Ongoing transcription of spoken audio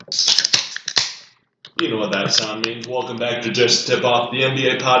You know what that sound means. Welcome back to Just Tip Off, the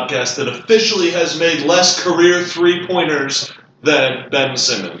NBA podcast that officially has made less career three-pointers than Ben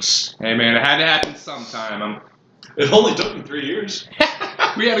Simmons. Hey, man, it had to happen sometime. It only took him 3 years.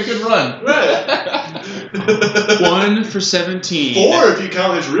 We had a good run. Right. 1 for 17. 4 if you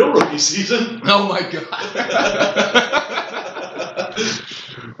count his real rookie season. Oh, my God.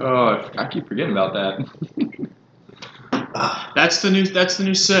 Oh, I keep forgetting about that. That's the new sit. That's the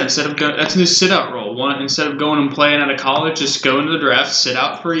new sit out rule. Instead of going and playing out of college, just go into the draft, sit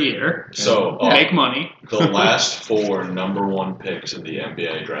out for a year, So make money. The last 4 number 1 picks in the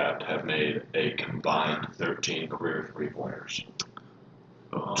NBA draft have made a combined 13 career three-pointers.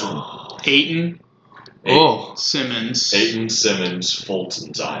 Ayton, Simmons. Ayton, Simmons, Fultz,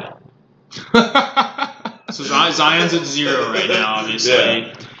 and Zion. So Zion's at 0 right now, obviously.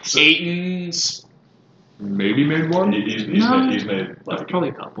 Yeah. Ayton's Maybe made one? He's made like probably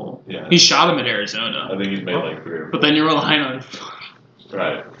a couple. Yeah. He shot him at Arizona. I think he's made like 3 or 4. But then you're relying on.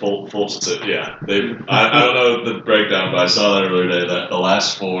 Right, Fultz. Yeah, I don't know the breakdown, but I saw that earlier today that the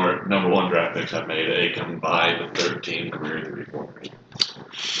last 4 number 1 draft picks have made a combined 13 career three-pointers.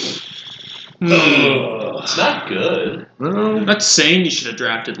 It's not good. I'm not saying you should have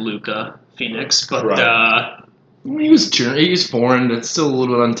drafted Luka, Phoenix, but Right. He was foreign. That's still a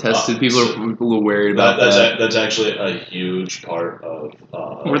little bit untested. People are a little worried about that. That's actually a huge part of.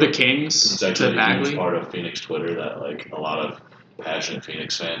 we're the Kings. It's actually to a huge Bagley. part of Phoenix Twitter that like a lot of passionate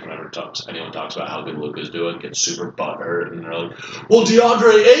Phoenix fans, whenever anyone talks about how good Luka's doing, get super butthurt and they're like, "Well,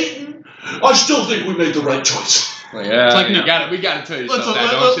 DeAndre Ayton, I still think we made the right choice." Yeah, It's like, no. we got to tell you Let's something,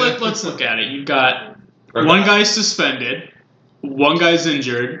 don't you? let's look at it. You've got one guy's suspended, one guy's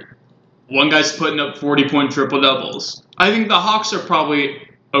injured, one guy's putting up 40-point triple-doubles. I think the Hawks are probably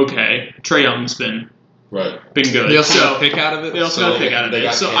okay. Trae Young's been good. They also got a pick out of it. They also got a pick out of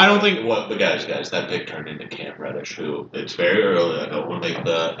it. So I don't think... But guys, that pick turned into Cam Reddish, who, it's very early, I don't want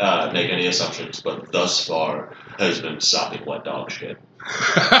to make any assumptions, but thus far has been sopping wet dog shit.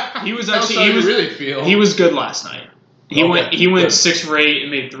 He was That's how you really feel. He was good last night. He went good. 6 for 8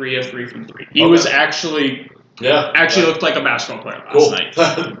 and made 3 of 3 from 3. He was actually looked like a basketball player last night.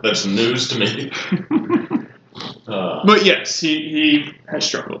 That's news to me. But yes, he has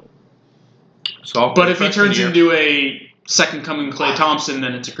struggled. So But if he turns into a second coming Klay Thompson,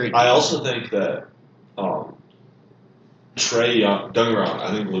 then it's a great deal. I also think that Trae Young, don't get me wrong, I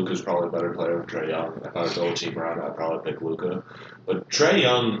think Luka's probably a better player than Trae Young. If I was to go a team around, I'd probably pick Luka. But Trae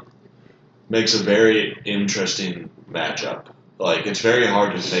Young makes a very interesting matchup. Like, it's very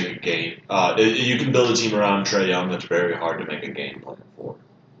hard to make a game. You can build a team around Trae Young that's very hard to make a game plan for.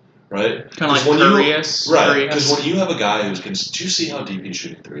 Right? Kind of like Curious. Right, because when you have a guy who's... Do you see how deep he's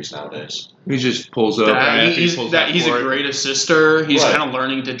shooting threes nowadays? He just pulls up. He's a great assister. He's kind of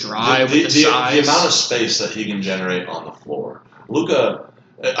learning to drive with the size. The amount of space that he can generate on the floor. Luka...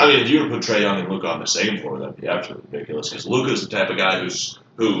 I mean, if you were to put Trae Young and Luka on the same floor, that'd be absolutely ridiculous. Because Luka's the type of guy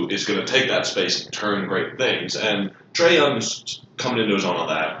who is going to take that space and turn great things. And Trae Young's coming into his own on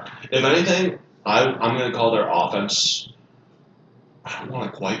that. If anything, I'm going to call their offense... I don't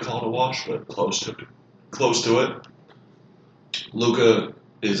want to quite call it a wash, but close to it. Luka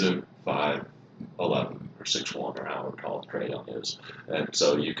isn't 5'11" or 6'1" or however tall Trae Young is. And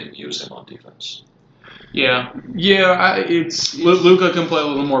so you can use him on defense. Yeah. Luka can play a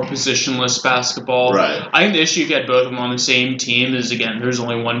little more positionless basketball. Right. I think the issue if you had both of them on the same team is, again, there's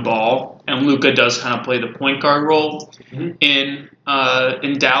only one ball, and Luka does kind of play the point guard role in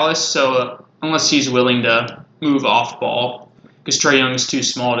Dallas, so unless he's willing to move off ball, because Trae Young's too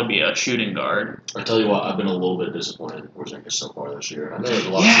small to be a shooting guard. I tell you what, I've been a little bit disappointed in Porzingis so far this year. I know there's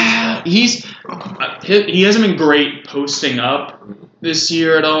a lot of season he hasn't been great posting up this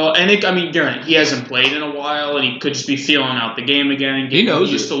year at all. And granted, he hasn't played in a while, and he could just be feeling out the game again and getting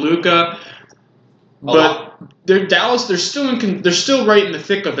used to Luka. But Dallas, they're still right in the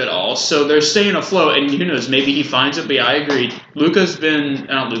thick of it all, so they're staying afloat. And who knows, maybe he finds it. But yeah, I agree.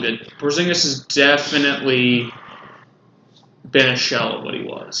 Porzingis has definitely been a shell of what he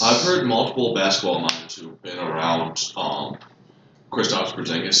was. I've heard multiple basketball minds who've been around Kristaps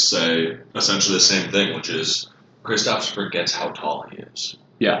Porzingis say essentially the same thing, which is Kristaps forgets how tall he is.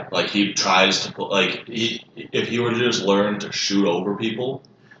 Yeah. Like, he tries to put, if he were to just learn to shoot over people,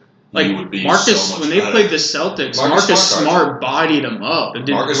 he would be Marcus, so much when they better. played the Celtics, Marcus Smart bodied him up and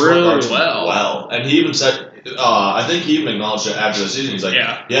did really well. And he even said, I think he even acknowledged it after the season. He's like,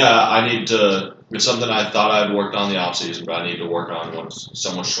 I need to, it's something I thought I'd worked on the offseason, but I need to work on when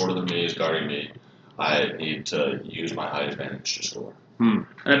someone shorter than me is guarding me. I need to use my height advantage to score. And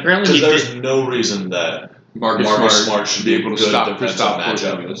apparently because there's no reason that Marcus Smart should be able to stop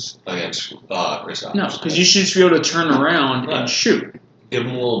matchup against Kristaps. No, because you should just be able to turn around and shoot. Give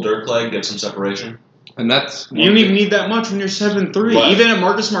him a little dirt leg, get some separation. And that's you don't even need that much when you're 7'3". Right. Even at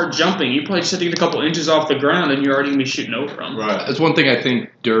Marcus Smart jumping, you probably just have to get a couple inches off the ground, and you're already gonna be shooting over him. Right. That's one thing I think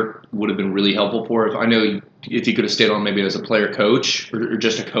Dirk would have been really helpful for. If he could have stayed on maybe as a player coach or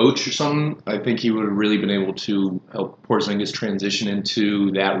just a coach or something, I think he would have really been able to help Porzingis transition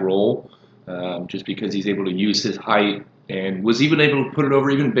into that role. Just because he's able to use his height and was even able to put it over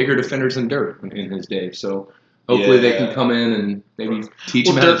even bigger defenders than Dirk in his day. So. Hopefully they can come in and maybe teach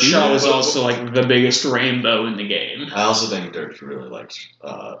him how to do that. Dirk Shaw was also like the biggest rainbow in the game. I also think Dirk really likes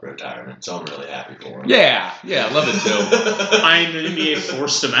retirement, so I'm really happy for him. Yeah, I love it too. The NBA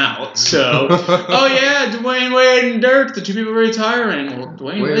forced him out, so. Oh yeah, Dwayne Wade and Dirk, the two people retiring. Well,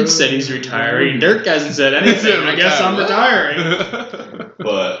 Dwayne Wade said he's retiring. Dirk hasn't said anything. I guess I'm retiring.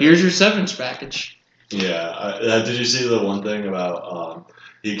 But here's your severance package. Yeah, did you see the one thing about?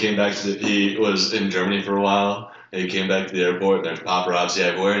 He came back he was in Germany for a while, and he came back to the airport, and there's paparazzi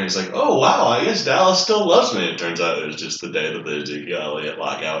everywhere, and he's like, oh, wow, I guess Dallas still loves me. It turns out it was just the day that the Ezekiel Elliott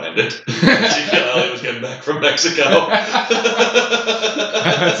lockout ended. Ezekiel Elliott was getting back from Mexico.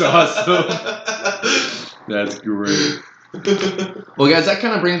 That's awesome. That's great. Well, guys, that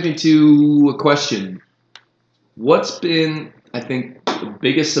kind of brings me to a question. What's been, I think, the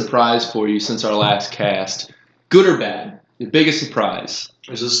biggest surprise for you since our last cast, good or bad? The biggest surprise.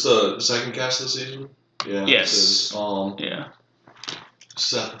 Is this the second cast of the season? Yeah. Yes. Yeah.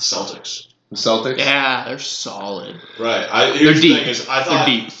 Celtics. The Celtics? Yeah, they're solid. Right. Here's the thing is, I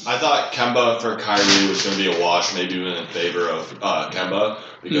thought Kemba for Kyrie was going to be a wash, maybe even in favor of Kemba,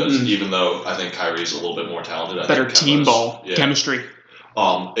 because even though I think Kyrie's a little bit more talented, better team ball chemistry.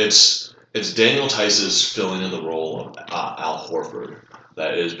 It's Daniel Tice's filling in the role of Al Horford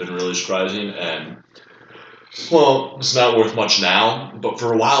that has been really surprising, and well, it's not worth much now, but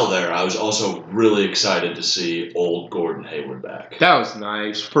for a while there, I was also really excited to see old Gordon Hayward back. That was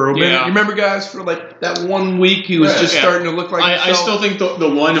nice for a minute. You remember, guys, for like that 1 week, he was starting to look like himself? I still think the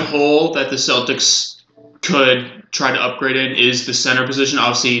one hole that the Celtics could try to upgrade in is the center position.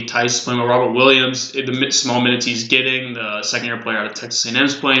 Obviously, Tice is playing with Robert Williams. The small minutes he's getting, the second-year player out of Texas A&M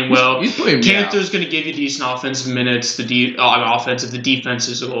is playing well. He's playing Cantor's going to give you decent offensive minutes. Offensive, the defense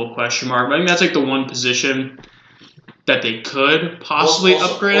is a little question mark. But I think that's like the one position that they could possibly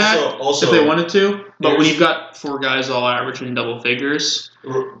upgrade if they wanted to. But when you've got 4 guys all averaging double figures...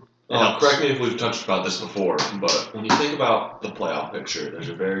 correct me if we've touched about this before, but when you think about the playoff picture, there's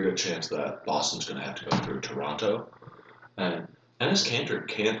a very good chance that Boston's going to have to go through Toronto. And Enes Kanter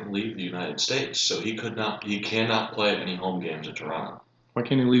can't leave the United States, so he cannot play any home games at Toronto. Why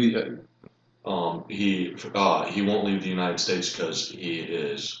can't he leave? He won't leave the United States because he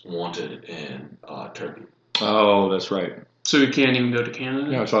is wanted in Turkey. Oh, that's right. So he can't even go to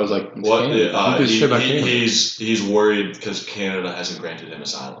Canada? Yeah, so I was like, what? He's worried because Canada hasn't granted him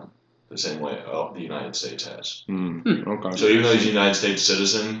asylum the same way the United States has. Okay. So even though he's a United States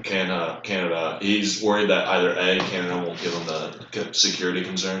citizen, Canada, he's worried that either A, Canada won't give him the security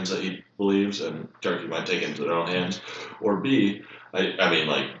concerns that he believes, and Turkey might take it into their own hands, or B, I mean,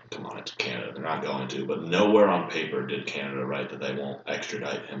 come on, it's Canada. They're not going to, but nowhere on paper did Canada write that they won't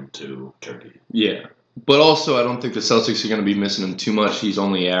extradite him to Turkey. Yeah. But also, I don't think the Celtics are going to be missing him too much. He's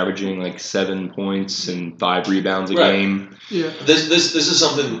only averaging 7 points and 5 rebounds a game. Yeah. This is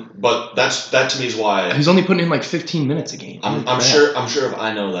something, but that to me is why he's only putting in 15 minutes a game. I'm sure if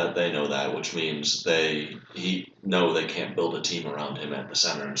I know that, they know that, which means they can't build a team around him at the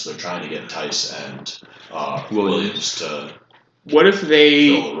center, and so they're trying to get Tice and Williams to. What if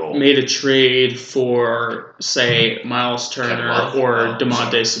they made a trade for, say, Miles Turner or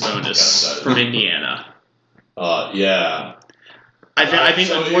Domantas Sabonis from Indiana? Yeah. I think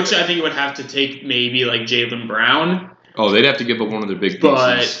unfortunately, I think it would have to take maybe Jaylen Brown. Oh, they'd have to give up one of their big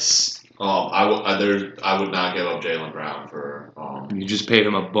pieces. But I would not give up Jaylen Brown for. You just paid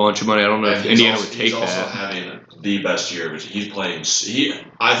him a bunch of money. I don't know if Indiana would take that. He's also having the best year. He's playing.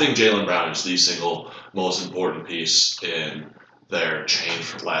 I think Jaylen Brown is the single most important piece in their change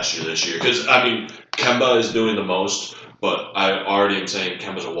from last year this year. Because, Kemba is doing the most, but I already am saying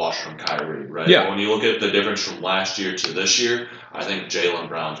Kemba's a wash from Kyrie, right? Yeah. When you look at the difference from last year to this year, I think Jaylen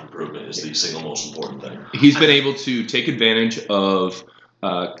Brown's improvement is the single most important thing. He's been able to take advantage of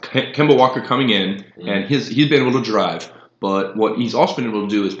Kemba Walker coming in, and he's been able to drive. But what he's also been able to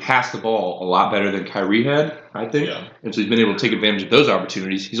do is pass the ball a lot better than Kyrie had, I think. Yeah. And so he's been able to take advantage of those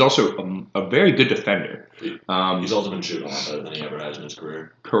opportunities. He's also a very good defender. He's also been shooting a lot better than he ever has in his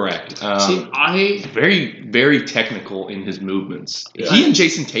career. Correct. See, very, very technical in his movements. Yeah. He and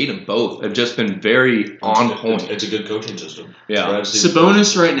Jason Tatum both have just been very on point. It's a good coaching system. Yeah.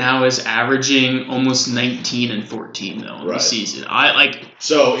 Sabonis right now is averaging almost 19 and 14 though in the season.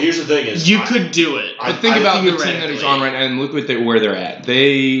 So here's the thing: is you could do it. But think about the team that he's on right now, and look where they're at.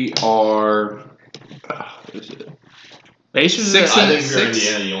 They are. Pacers. I think if you're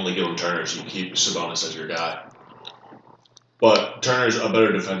Indiana, you only give him Turner, so you keep Sabonis as your guy. But Turner's a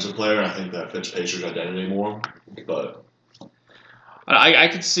better defensive player. I think that fits Pacers' identity more. But I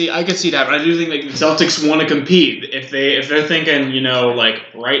could see that, but I do think like the Celtics want to compete. If they're thinking,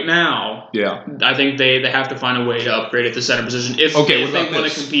 right now, yeah, I think they have to find a way to upgrade at the center position if they want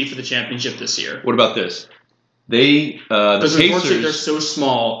to compete for the championship this year. What about this? The Pacers, unfortunately, they're so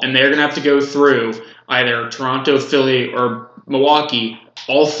small, and they're going to have to go through either Toronto, Philly, or Milwaukee.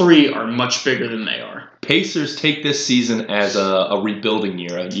 All three are much bigger than they are. Pacers take this season as a rebuilding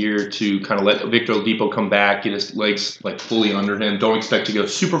year, a year to kind of let Victor Oladipo come back, get his legs fully under him. Don't expect to go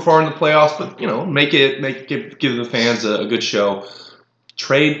super far in the playoffs, but give the fans a good show.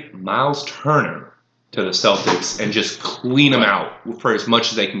 Trade Miles Turner to the Celtics and just clean them out for as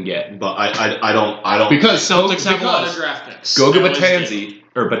much as they can get. But I don't because Celtics have a lot of draft picks. Goga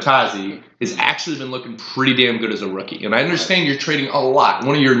Batadze has actually been looking pretty damn good as a rookie. And I understand you're trading a lot.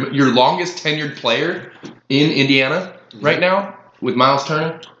 One of your longest tenured player in Indiana right now with Miles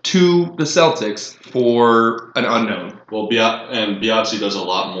Turner to the Celtics for an unknown. Well, Biazzi does a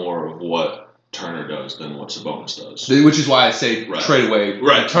lot more of what Turner does than what Sabonis does. Which is why I say trade away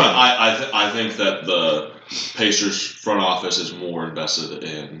Turner. I think that the Pacers front office is more invested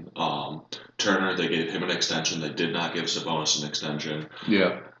in Turner. They gave him an extension. They did not give Sabonis an extension.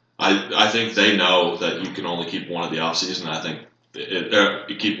 Yeah. I think they know that you can only keep one at the offseason. I think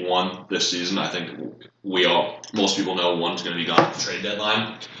you keep one this season. I think most people know one's going to be gone at the trade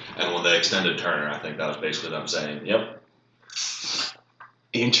deadline. And when they extended Turner, I think that was basically them saying, yep.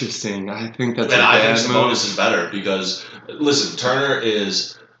 Interesting. I think that's and I think Sabonis is better because, listen, Turner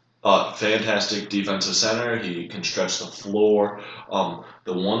is a fantastic defensive center. He can stretch the floor.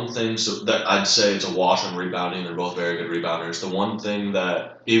 The one thing that I'd say it's a wash on rebounding. They're both very good rebounders. The one thing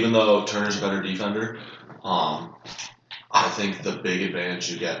that, even though Turner's a better defender, I think the big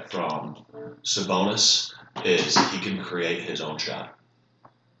advantage you get from Sabonis is he can create his own shot.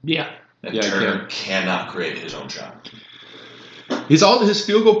 Yeah. And Turner cannot create his own shot. His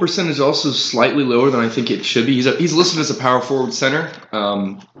field goal percentage is also slightly lower than I think it should be. He's listed as a power forward center,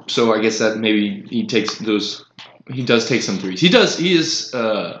 so I guess that maybe he takes those. He does take some threes. He is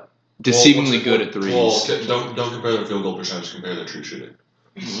deceivingly good at threes. Well, don't compare their field goal percentage. Compare their true shooting.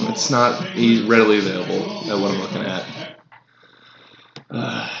 It's not readily available at what I'm looking at.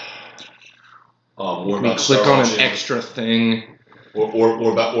 We're about to click on an extra thing.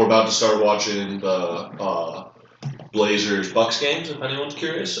 We're about to start watching the Blazers-Bucks games, if anyone's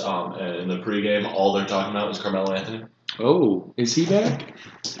curious. And in the pregame, all they're talking about is Carmelo Anthony. Oh, is he back?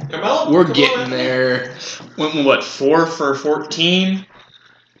 Carmelo? We're getting there. Went 4 for 14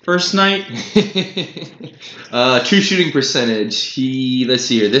 first night? True shooting percentage. Let's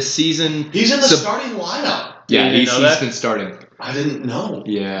see here. This season... He's in the starting lineup. Yeah, he's been starting. I didn't know.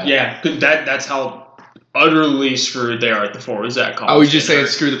 Yeah. Yeah, that's how utterly screwed they are at the forwards that call. I was just saying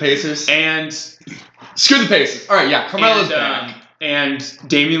screw the Pacers? And... Screw the Pacers. All right, yeah, Carmelo's back. And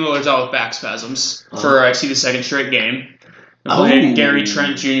Damian Lillard's out with back spasms for, I see, the second straight game. Playing Gary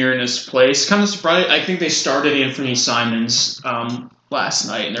Trent Jr. in his place. Kind of surprised. I think they started Anthony Simons last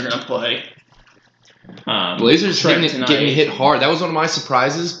night, and they're going to play Blazers getting hit hard. That was one of my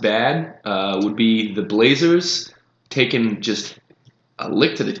surprises. Bad would be the Blazers taking just a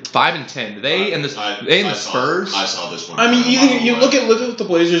lick to the 5-10. They and the Spurs. I saw this one. I mean, you look at what the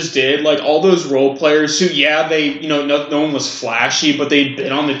Blazers did. Like all those role players who, they no one was flashy, but they'd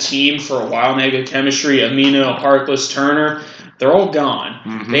been on the team for a while and they had good chemistry. Amino, Harkless, Turner. They're all gone.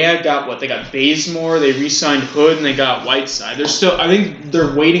 Mm-hmm. They got Bazemore, they re-signed Hood, and they got Whiteside. I think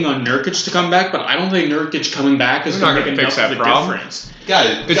they're waiting on Nurkic to come back, but I don't think Nurkic coming back is going to make enough of a difference.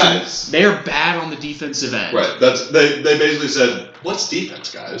 Guys, they are bad on the defensive end. Right. They basically said, "What's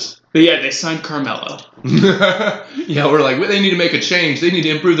defense, guys?" But yeah, they signed Carmelo. Yeah, we're like, they need to make a change. They need to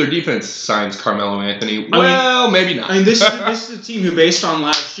improve their defense. Signs Carmelo Anthony. Maybe not. I mean, this is a team who, based on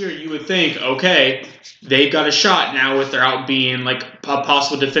last year, you would think, okay, they've got a shot now with their out being like a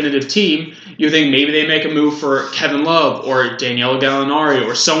possible definitive team. You think maybe they make a move for Kevin Love or Daniele Gallinari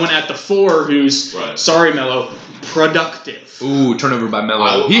or someone at the 4 who's, sorry, Melo, productive. Ooh, turnover by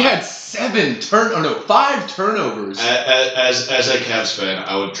Melo. He had 5 turnovers. As a Cavs fan,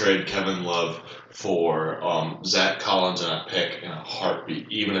 I would trade Kevin Love for Zach Collins and a pick in a heartbeat,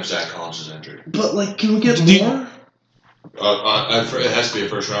 even if Zach Collins is injured. But can we get more? It has to be a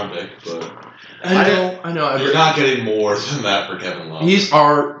first round pick, but I know. You're not getting more than that for Kevin Love. He's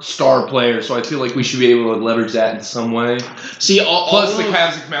our star player, so I feel like we should be able to leverage that in some way. See, plus the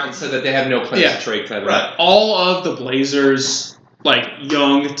Cavs have come out and said that they have no plans to trade Kevin. Right. All of the Blazers'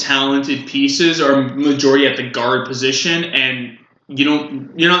 young, talented pieces are majority at the guard position, and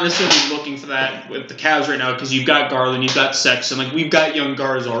you're not necessarily looking for that with the Cavs right now because you've got Garland, you've got Sexton, we've got young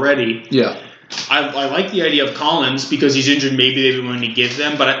guards already. Yeah. I like the idea of Collins because he's injured. Maybe they've been willing to give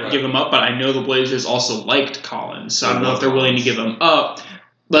him up, but I know the Blazers also liked Collins, so I don't know if they're willing to give him up.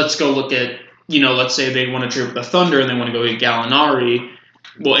 Let's go look at, let's say they want to trade with the Thunder and they want to go get Gallinari.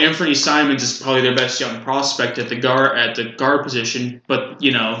 Well, Anthony Simons is probably their best young prospect at the guard position, but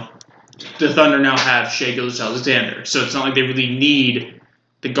the Thunder now have Shai Gilgeous-Alexander, so it's not like they really need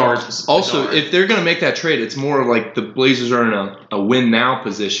the guards. Also, if they're going to make that trade, it's more like the Blazers are in a win now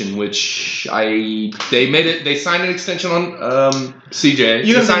position, which they signed an extension on CJ.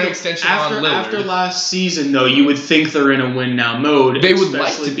 They signed an extension on Lillard. After last season, though, you would think they're in a win now mode. They would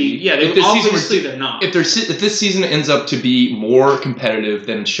like to be. Yeah, they're not. If this season ends up to be more competitive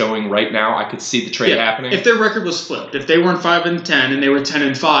than it's showing right now, I could see the trade happening. If their record was flipped, if they weren't 5-10 and they were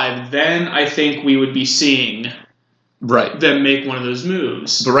 10-5, then I think we would be seeing. Right. Them make one of those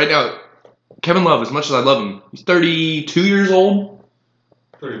moves. But right now, Kevin Love, as much as I love him, he's 32 years old.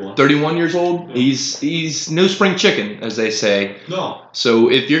 31 years old. Yeah. He's no spring chicken, as they say. No. So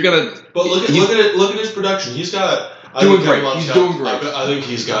if you're gonna, but look at his production. He's got doing great. He's doing great. I think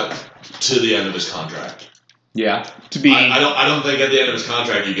he's got to the end of his contract. Yeah. To be. I don't think at the end of his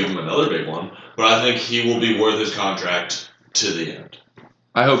contract you give him another big one, but I think he will be worth his contract to the end.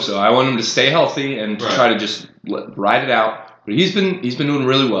 I hope so. I want him to stay healthy and try to just ride it out. But he's been doing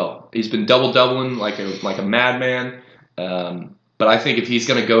really well. He's been doubling like a madman. But I think if he's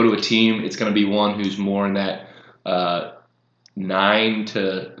going to go to a team, it's going to be one who's more in that 9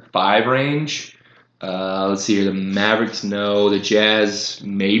 to 5 range. Let's see here. The Mavericks, no. The Jazz,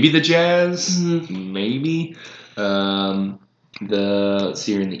 maybe the Jazz, maybe. Let's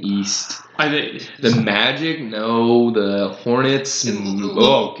see here in the East. The Magic, no. The Hornets,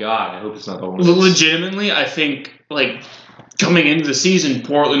 oh God, I hope it's not the Hornets. Legitimately, I think coming into the season,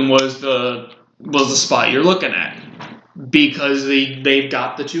 Portland was the spot you're looking at because they've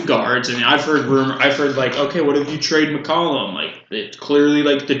got the two guards, and I've heard okay, what if you trade McCollum? It's clearly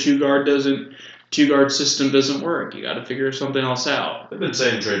the two guard system doesn't work. You got to figure something else out. They've been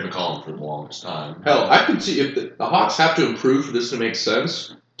saying trade McCollum for the longest time. Hell, I could see if the Hawks have to improve for this to make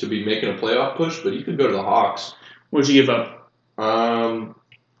sense to be making a playoff push, but you could go to the Hawks. What'd you give up?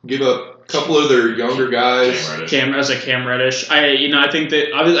 Give up a couple of their younger guys. Cam Reddish. I think that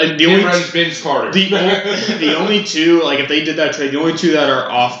Cam Reddish, Vince Carter. The only two, if they did that trade, the only two that are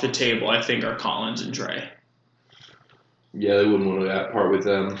off the table, I think, are Collins and Dre. Yeah, they wouldn't want to part with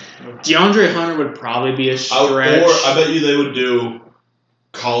them. DeAndre Hunter would probably be a stretch. Or I bet you they would do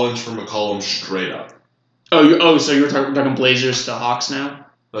Collins for McCollum straight up. So you're talking Blazers to Hawks now?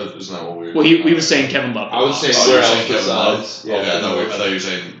 Isn't that what we were Well, we were saying Kevin Love. I was saying where else Kevin Love. Yeah, okay, I thought you were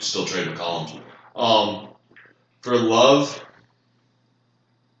saying still trade McCollum. For Love,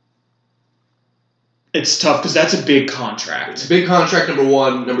 it's tough because that's a big contract. It's a big contract, number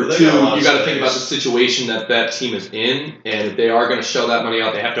one. Number two, you got to think about the situation that team is in, and if they are going to shell that money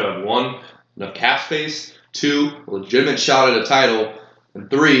out, they have to have one, enough cap space, two, a legitimate shot at a title, and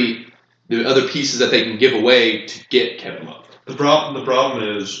three, the other pieces that they can give away to get Kevin Love. The problem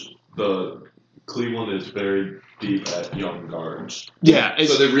is the Cleveland is very deep at young guards. Yeah,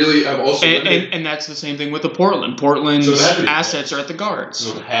 so they really have also and that's the same thing with the Portland. Portland's assets are at the guards.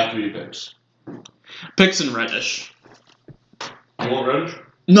 So it would have to be picks. Picks and Reddish. You want Reddish?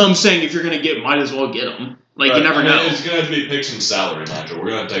 No, I'm saying if you're gonna might as well get them. You never know. It's gonna have to be picks and salary, Nigel.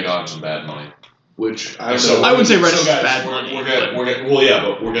 We're gonna take on some bad money. Which I wouldn't say Reddish is bad money. But we're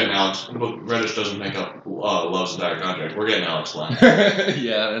getting Alex. Reddish doesn't make up Love's entire contract. We're getting Alex Len.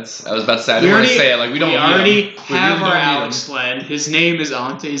 Yeah, I was about to say. I didn't want to say it. We already have our Alex Len. His name is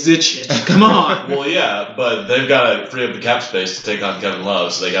Ante Zizic. Come on. Well, yeah, but they've got to free up the cap space to take on Kevin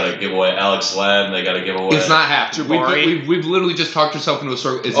Love, so they got to give away Alex Len. They got to give away. It's not happening. We've literally just talked yourself into a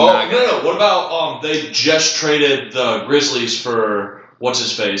circle. It's no. What about they just traded the Grizzlies for? What's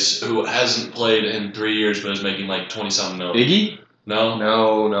his face? Who hasn't played in 3 years but is making $20-something million? Iggy? No.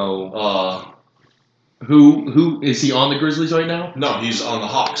 Who is he on the Grizzlies right now? No, he's on the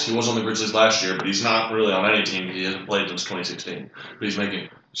Hawks. He was on the Grizzlies last year, but he's not really on any team. He hasn't played since 2016. But he's making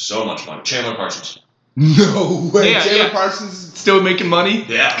so much money. Chandler Parsons. No way. Chandler Parsons is still making money?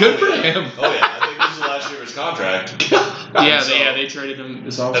 Yeah. Good for him. Oh, yeah. I think this is the last year of his contract. They traded him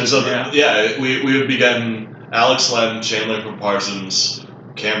this offseason. And so, we would be getting Alex Len, Chandler Parsons,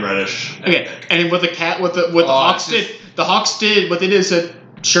 Cam Reddish. Okay, and what the Hawks did, what they did said,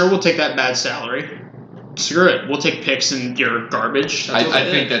 sure, we'll take that bad salary. Screw it, we'll take picks and your garbage. I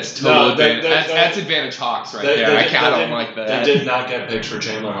think that's total advantage. That's advantage Hawks right there. I don't like that. They did not get picks for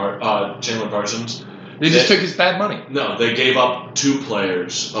Chandler Parsons. They just took his bad money. No, they gave up 2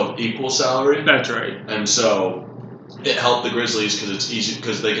 players of equal salary. That's right. And so it helped the Grizzlies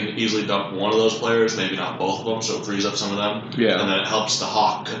because they can easily dump one of those players, maybe not both of them, so it frees up some of them. Yeah. And then it helps the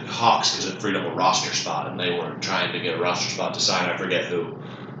Hawks because it freed up a roster spot, and they were trying to get a roster spot to sign. I forget who.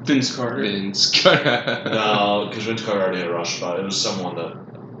 Vince Carter. No, because Vince Carter already had a roster spot. It was someone that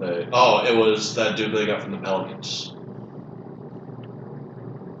it was that dude they got from the Pelicans.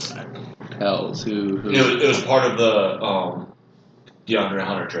 Hells, who? It was part of the DeAndre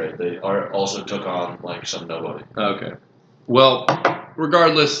Hunter trade. They also took on some nobody. Okay. Well,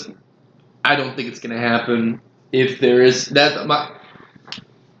 regardless, I don't think it's going to happen. If there is if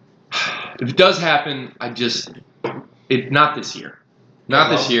it does happen, not this year. Not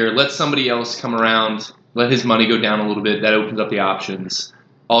this year. Let somebody else come around. Let his money go down a little bit. That opens up the options.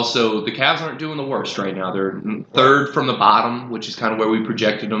 Also, the Cavs aren't doing the worst right now. They're third from the bottom, which is kind of where we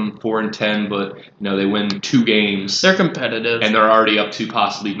projected them, 4-10. But they win 2 games. They're competitive, and they're already up to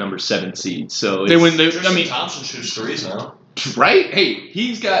possibly number 7 seed. So they win. Thompson shoots threes now, right? Hey,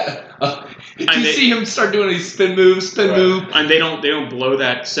 he's got. See him start doing these spin move, and they don't blow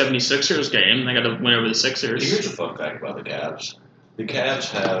that 76ers game. They got to win over the Sixers. Here's a fun fact about the Cavs. The Cavs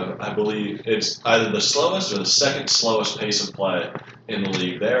have, I believe, it's either the slowest or the second slowest pace of play in the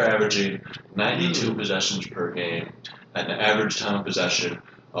league. They're averaging 92 possessions per game and an average time of possession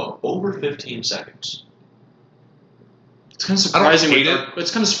of over 15 seconds. It's kind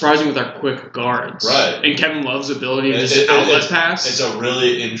of surprising with our quick guards, right? And Kevin Love's ability to just outlet pass. It's a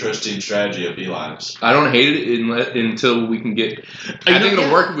really interesting strategy of Beeline's. I don't hate it until we can get. I think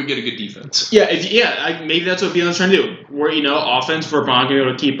it'll work if we get a good defense. Yeah, maybe that's what Beeline's trying to do. We're offense, we're not going to be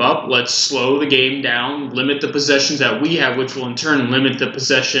able to keep up. Let's slow the game down, limit the possessions that we have, which will in turn limit the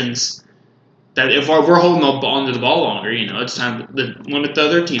possessions. That if we're holding onto the ball longer, it's time to limit the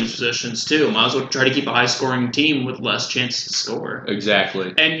other team's possessions too. Might as well try to keep a high-scoring team with less chances to score.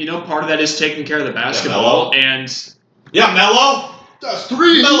 Exactly. And part of that is taking care of the basketball. Melo. That's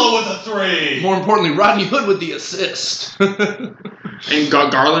 3. Melo with a 3. More importantly, Rodney Hood with the assist. And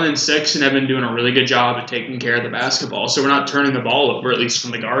Garland and Sexton have been doing a really good job at taking care of the basketball. So we're not turning the ball over, at least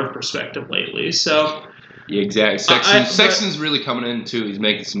from the guard perspective lately. So. Yeah, exactly. Sexton's really coming in too. He's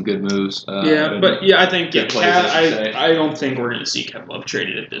making some good moves. I think I don't think we're going to see Kevin Love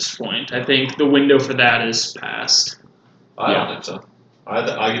traded at this point. I think the window for that is past. I don't think so.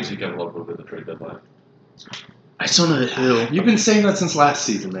 I can see Kevin Love move at the trade deadline. I just don't know who. You've been saying that since last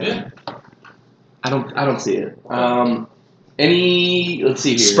season, man. Yeah. I don't see it. Let's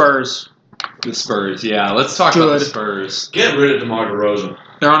see here. Spurs. The Spurs, yeah. Let's talk about the Spurs. Get rid of DeMar DeRozan.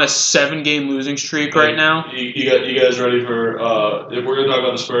 They're on a 7-game losing streak right now. You guys ready for? If we're going to talk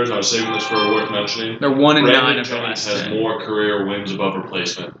about the Spurs, I was saving this for worth mentioning. They're 1-9 Brandon of the last 10. Has more career wins above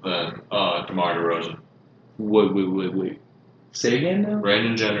replacement than DeMar DeRozan. Wait. Say again now?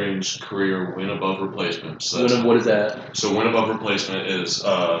 Brandon Jennings' career win above replacement. So what is that? So win above replacement is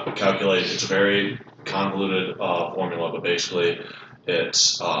it's a very convoluted formula, but basically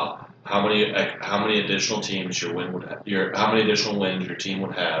it's how many additional teams how many additional wins your team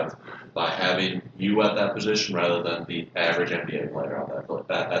would have by having you at that position rather than the average NBA player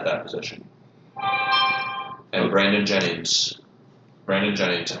at that position. And Brandon Jennings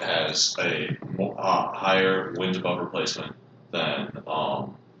has a higher wins above replacement than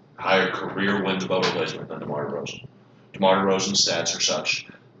higher career wins above replacement than DeMar DeRozan. DeMar DeRozan's stats are such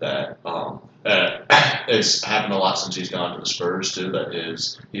that it's happened a lot since he's gone to the Spurs too. That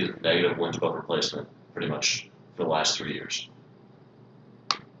is, he has negative wins above replacement pretty much for the last 3 years.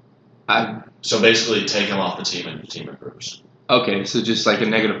 So basically, take him off the team and the team improves. Okay, so just like a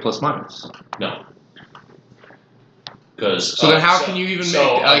negative plus minus. No. Then how can you even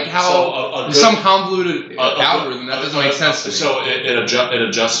some convoluted algorithm that doesn't make sense to me. So it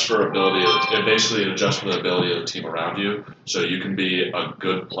adjusts for ability. It adjusts for the ability of the team around you. So you can be a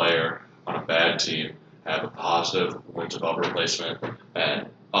good player on a bad team, have a positive wins above replacement, and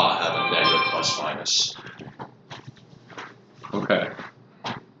have a negative plus minus. Okay.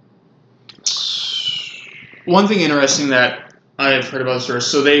 one thing interesting that I've heard about this,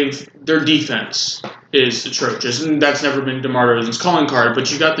 so their defense is atrocious, and that's never been DeMar DeRozan's calling card.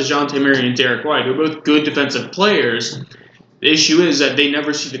 But you got DeJounte Murray and Derek White, who are both good defensive players. The issue is that they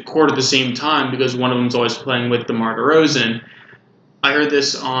never see the court at the same time because one of them's always playing with DeMar DeRozan. I heard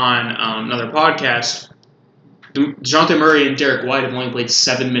this on another podcast. DeJounte Murray and Derek White have only played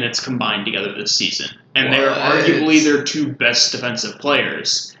 7 minutes combined together this season. And they're arguably their two best defensive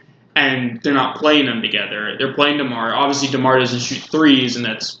players. And they're not playing them together. They're playing DeMar. Obviously, DeMar doesn't shoot threes, and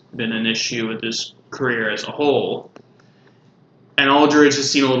that's been an issue with his career as a whole. And Aldridge has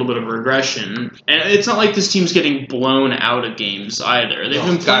seen a little bit of regression. And it's not like this team's getting blown out of games either. They've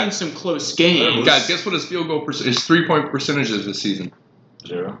been playing some close games. Guys, guess what his field goal his 3-point percentage is this season?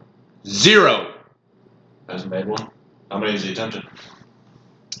 0. Hasn't made one. How many has he attempted?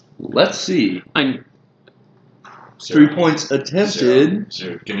 Let's see. 0. 3 points attempted.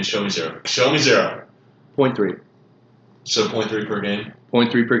 0. Show me 0. Show me 0. 0.3. So 0.3 per game?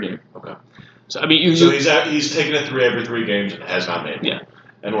 0.3 per game. Okay. So I mean, he's taken a 3 every 3 games and has not made one. Yeah.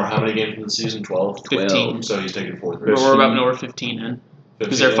 And we're how many games in the season? 12? 15. So he's taken 4 threes. We're about nowhere 15 in.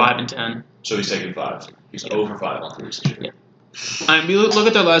 Because they're 5 and 10. So he's taken 5. He's over 5 on threes this year. I mean, look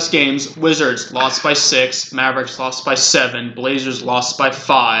at their last games. Wizards lost by 6. Mavericks lost by 7. Blazers lost by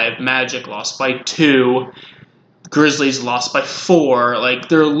 5. Magic lost by 2. Grizzlies lost by 4. Like,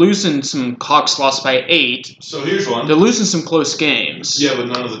 they're losing some. Hawks lost by 8. So here's one. They're losing some close games. Yeah, but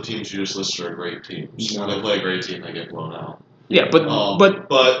none of the teams you just listed are great teams. When they play a great team, they get blown out. Yeah,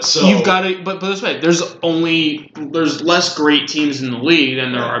 but so you've got to. But this way, there's less great teams in the league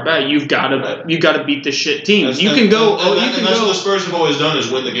than there are bad. You've got to beat the shit teams. That's what the Spurs have always done is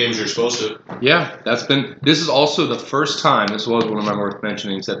win the games you're supposed to. Yeah, this is also the first time. This was one of my worth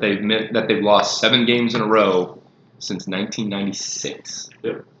mentioning is that they've lost 7 games in a row since 1996.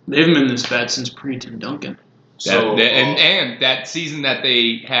 Yep. They haven't been this bad since pre-Tim Duncan. And that season that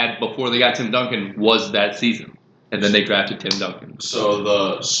they had before they got Tim Duncan was that season. And then they drafted Tim Duncan. So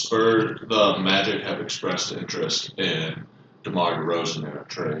the Magic have expressed interest in DeMar DeRozan in a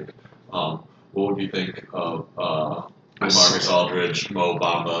trade. What would you think of Marcus Aldridge, Mo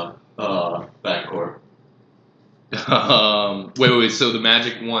Bamba backcourt? Wait. So the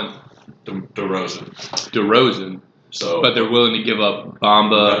Magic want DeRozan. So, but they're willing to give up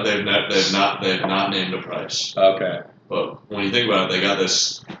Bamba. They've not named a price. Okay. But when you think about it, they got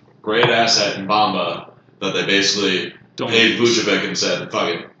this great asset in Bamba that they basically paid Vucevic and said, "Fuck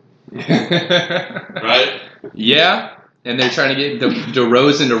it." Right? Yeah. And they're trying to get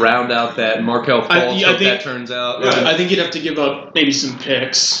DeRozan to round out that Markelle Fultz. I think that turns out. Right. I think you'd have to give up maybe some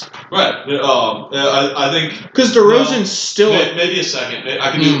picks. Right. I think because DeRozan's still maybe a second.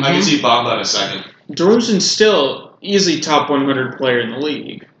 I can see Bamba in a second. DeRozan's still easily top 100 player in the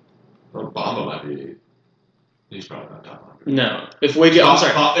league. Well, Bamba might be. He's probably not top 100. No. If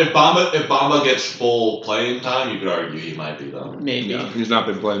Bamba gets full playing time, you could argue he might be though. Maybe. Yeah, he's not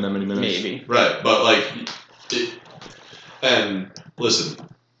been playing that many minutes. Maybe. Right, but and listen,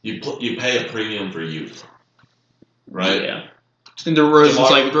 you pay a premium for youth, right? Yeah. And DeRozan's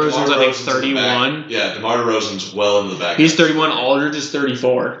I think 31. Yeah, DeMar DeRozan's well into the back. He's 31. Aldridge is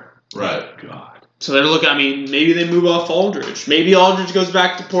 34. Right. God. So they're looking. I mean, maybe they move off Aldridge. Maybe Aldridge goes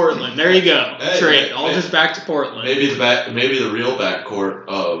back to Portland. There you go. Trade Aldridge back to Portland. Maybe the real backcourt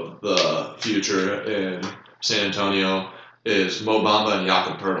of the future in San Antonio is Mo Bamba and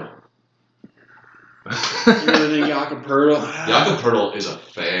Jakob Poeltl. You really think Jakob Poeltl? Jakob Poeltl is a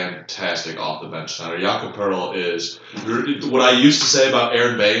fantastic off the bench center. Jakob Poeltl is what I used to say about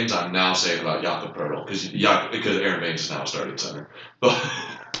Aaron Baines. I'm now saying about Jakob Poeltl because Aaron Baines is now a starting center. But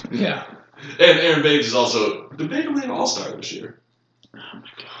yeah. And Aaron Baines is also debatably an all-star this year. Oh my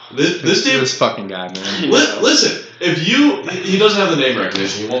god! This fucking guy, man. Listen, he doesn't have the name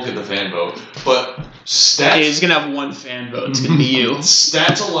recognition, he won't get the fan vote. But stats, he's gonna have one fan vote. It's gonna be you.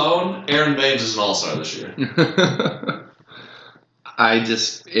 Stats alone, Aaron Baines is an all-star this year.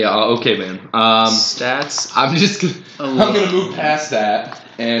 Okay, man. Stats. I'm gonna move past that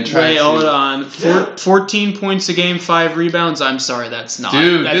and try. Wait, hold on. 14 points a game, 5 rebounds. I'm sorry, that's not.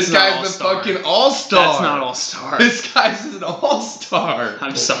 Dude, that's this guy's the fucking all-star. That's not all-star. This guy's an all-star.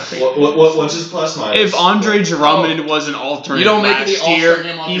 I'm sorry. What's his plus minus? If Andre Drummond was an alternate, you don't make it the all-star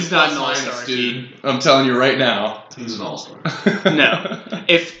game. He's not an all-star, dude. I'm telling you right now. He's an all-star. No,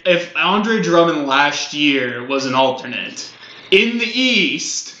 if Andre Drummond last year was an alternate. In the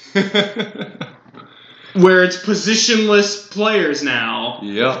East, where it's positionless players now.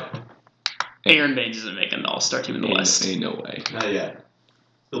 Yep. Aaron Baines isn't making the All-Star team in the West. Ain't no way. Not yet.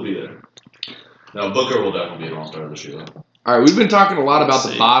 He'll be there. No, Booker will definitely be an All-Star this year, though. All right, we've been talking a lot about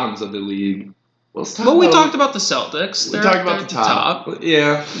the bottoms of the league. we talked about the Celtics. We talked about the top.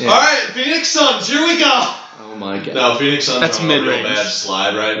 Yeah. All right, Phoenix Suns. Here we go. Oh my God. No, Phoenix Suns That's are on a real mid-range. bad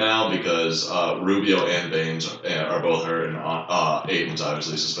slide right now because Rubio and Baines are both hurt, and Ayton's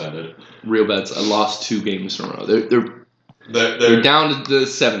obviously suspended. Real bad. I lost 2 games in a row. They're down to the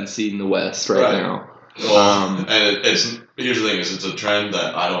 7th seed in the West right now. Well, and here's the thing: it's a trend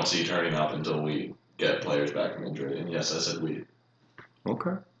that I don't see turning up until we get players back from injury. And yes, I said we.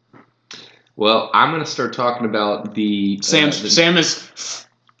 Okay. Well, I'm going to start talking about Sam is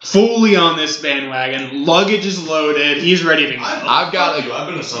fully on this bandwagon. Luggage is loaded. He's ready to go. I've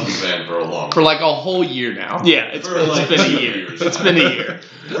been a Suns fan for like a whole year now. Yeah, it's been a year. It's been a year.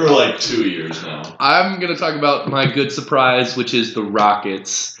 For like 2 years now. I'm going to talk about my good surprise, which is the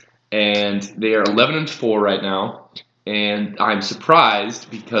Rockets. And they are 11-4 right now. And I'm surprised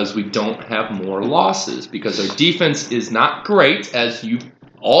because we don't have more losses. Because our defense is not great, as you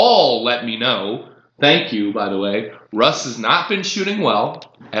all let me know. Thank you, by the way. Russ has not been shooting well,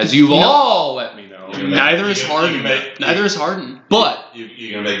 as you've all let me know. Neither is Harden. Neither is Harden. But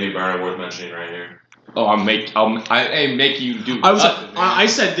you're gonna make me burn worth mentioning right here. Oh, I make you do. I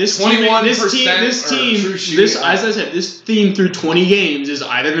said this 21%. As I said, this team through 20 games is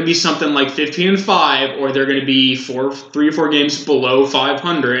either going to be something like 15-5, or they're going to be 3 or 4 games below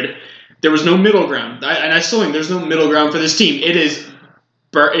 500. There was no middle ground, and I still think there's no middle ground for this team.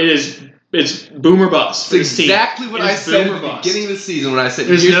 It's boom or bust. It's exactly what I said at the beginning of the season when I said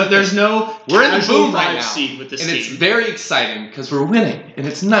there's no we're in the boom right now, seed with this and team. it's very exciting because we're winning and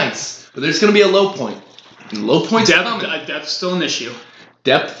it's nice. But there's going to be a low point. And low point's coming. Depth's still an issue.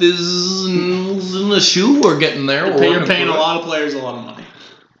 Depth is an issue. We're getting there. You're paying a lot of players a lot of money.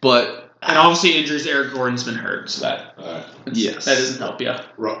 And obviously injuries. Eric Gordon's been hurt, so that doesn't help you.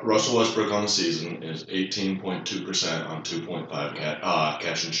 Russell Westbrook on the season is 18.2% on 2.5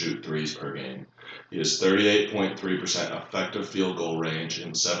 catch and shoot threes per game. He has 38.3% effective field goal range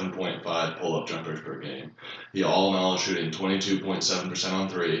and 7.5 pull-up jumpers per game. He all in all is shooting 22.7% on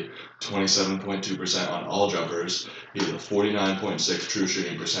 3, 27.2% on all jumpers. He has a 49.6 true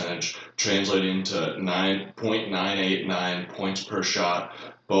shooting percentage, translating to 9.989 points per shot,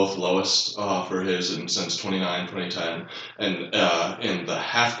 both lowest for his since 2010. And in the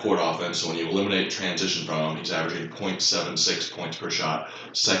half-court offense, so when you eliminate transition from him, he's averaging 0.76 points per shot,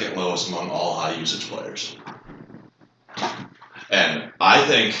 second lowest among all high-usage players. And I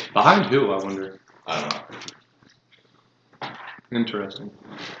think... Behind who, I wonder? I don't know. Interesting.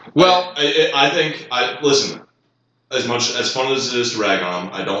 Well, I think... Listen, as fun as it is to rag on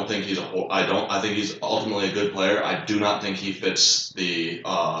him, I think he's ultimately a good player. I do not think he fits the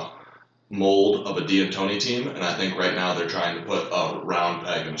mold of a D'Antoni team, and I think right now they're trying to put a round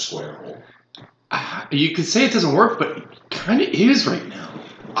peg in a square hole. You could say it doesn't work, but it kind of is right now.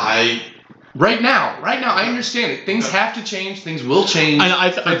 Right now, I understand it. Things have to change. Things will change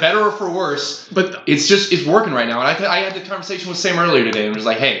for better or for worse. But it's working right now. And I had the conversation with Sam earlier today, and was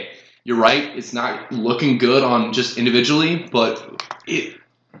like, hey, you're right. It's not looking good on just individually, but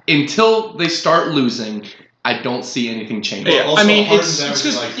until they start losing, I don't see anything changing. Yeah, also, Harden's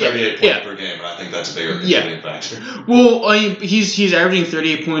averaging like 38 points per game, and I think that's a bigger contributing factor. Well, he's averaging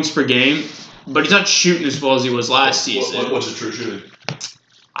 38 points per game, but he's not shooting as well as he was last season. What's his true shooting?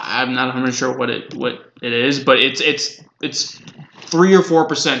 I'm not 100% sure what it is, but it's 3 or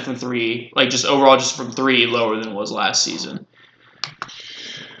 4% from 3, like just overall just from 3 lower than it was last season.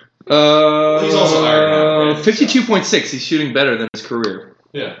 He's also 52.6. He's shooting better than his career.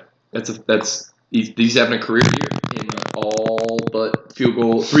 Yeah, he's having a career year in all but field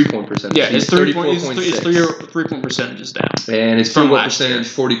goal 3-point percentage. Yeah, his 34.6. 3-point percentage is down. And his field goal percentage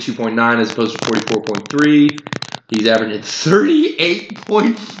 42.9 as opposed to 44.3. He's averaging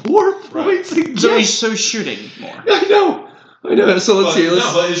 38.4 points a game. So he's shooting more. I know. So let's see.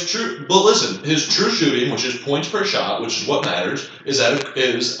 But listen, his true shooting, which is points per shot, which is what matters, is at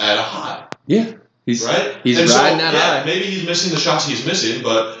a high. Yeah. He's riding that high. Maybe he's missing the shots he's missing,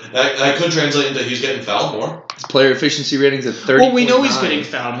 but that could translate into he's getting fouled more. His player efficiency rating's at 30. Well, we know he's getting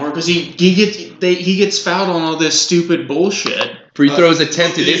fouled more because he gets fouled on all this stupid bullshit. Free throws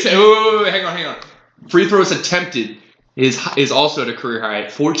attempted. Hang on. Free throws attempted is also at a career high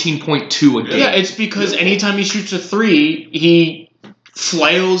at 14.2 a game. Yeah, it's because anytime he shoots a 3, he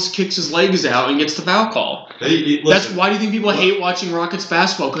flails, kicks his legs out, and gets the foul call. That's why do you think people hate watching Rockets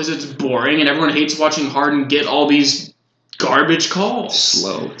basketball? Because it's boring, and everyone hates watching Harden get all these garbage calls.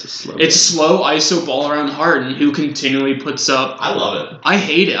 It's slow ISO ball around Harden, who continually puts up. I love it. I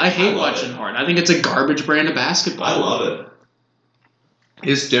hate it. I hate watching Harden. I think it's a garbage brand of basketball. I love it.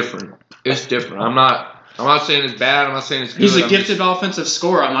 It's different. I'm not I'm not saying it's bad. I'm not saying it's good. He's a gifted offensive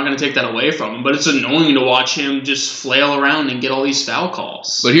scorer. I'm not going to take that away from him, but it's annoying to watch him just flail around and get all these foul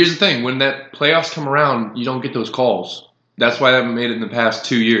calls. But here's the thing. When that playoffs come around, you don't get those calls. That's why I haven't made it in the past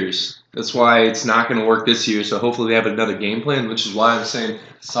 2 years. That's why it's not going to work this year. So hopefully they have another game plan, which is why I'm saying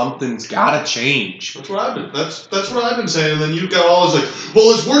something's got to change. That's what I've been. That's what I've been saying. And then you got all this like,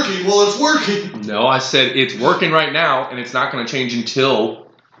 well, it's working. Well, it's working. No, I said it's working right now, and it's not going to change until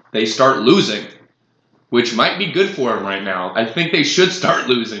they start losing, which might be good for them right now. I think they should start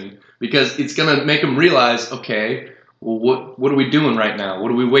losing because it's going to make them realize, okay, well, what are we doing right now? What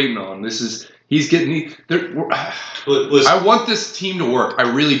are we waiting on? He's getting. Listen, I want this team to work. I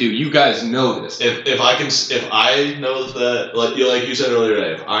really do. You guys know this. If I know that, like you said earlier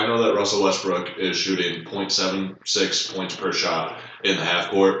today, if I know that Russell Westbrook is shooting 0.76 points per shot in the half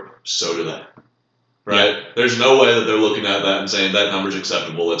court, so do they. Right? Yeah. There's no way that they're looking at that and saying that number's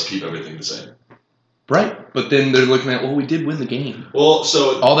acceptable. Let's keep everything the same. Right, but then they're looking at, well, we did win the game. Well,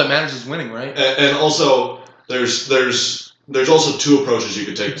 so all that matters is winning, right? And also there's also two approaches you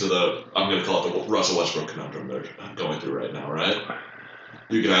could take to the, I'm going to call it the Russell Westbrook conundrum they're going through right now, right?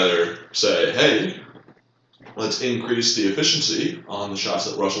 You can either say, hey, let's increase the efficiency on the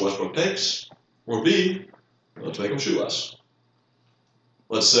shots that Russell Westbrook takes, or B, let's make him shoot less.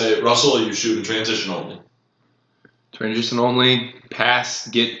 Let's say, Russell, you shoot in transition only. Transition only,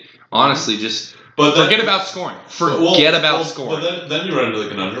 pass, honestly, just forget about scoring. Forget about scoring. But then you run into the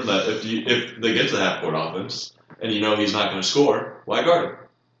conundrum that if they get to the half-court offense, and you know he's not going to score, why guard him?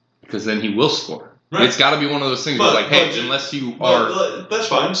 Because then he will score. Right. It's got to be one of those things where, unless you are... That's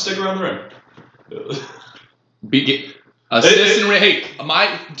fine. Stick around the rim. Assist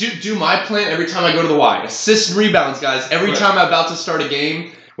and do my plan every time I go to the Y. Assist and rebounds, guys. Every time I'm about to start a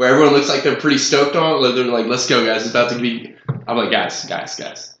game where everyone looks like they're pretty stoked on it, they're like, let's go, guys. It's about to be... I'm like, guys.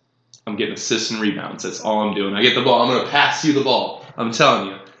 I'm getting assists and rebounds. That's all I'm doing. I get the ball. I'm going to pass you the ball. I'm telling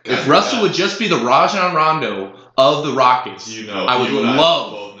you. If Russell would just be the Rajon Rondo of the Rockets, I would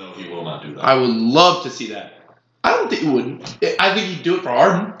love. Both know he will not do that. I would love to see that. I don't think he would. I think he'd do it for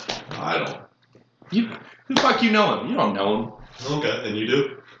Harden. I don't. Who the fuck you know him? You don't know him. Okay, and you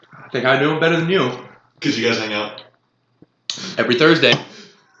do. I think I know him better than you. Because you guys hang out every Thursday.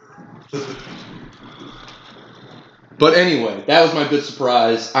 But anyway, that was my good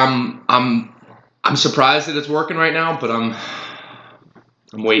surprise. I'm surprised that it's working right now, but I'm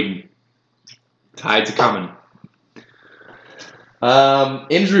waiting. Tides are coming.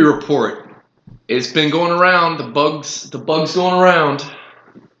 Injury report. It's been going around. The bugs going around.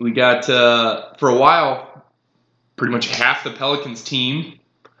 We got for a while, pretty much half the Pelicans team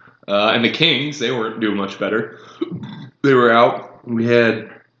and the Kings. They weren't doing much better. They were out. We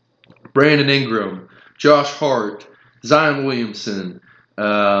had Brandon Ingram, Josh Hart, Zion Williamson.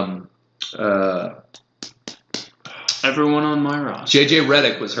 Everyone on my roster. JJ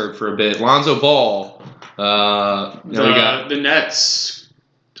Redick was hurt for a bit. Lonzo Ball. The Nets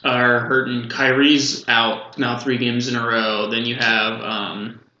are hurting. Kyrie's out now 3 games in a row. Then you have...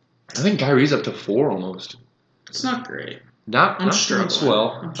 I think Kyrie's up to 4 almost. It's not great. Not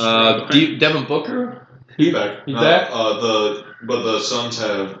well. Devin Booker? He's back. He's back? But the Suns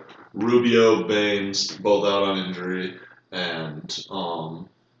have Rubio, Baines, both out on injury, and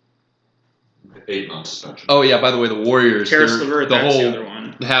 8 months suspension. Oh yeah, by the way, the Warriors. Karis LeVert, that's the other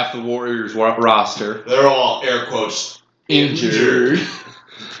one. Half the Warriors roster. They're all air quotes injured.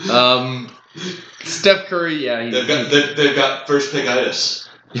 Steph Curry, yeah, they've got first pickitis.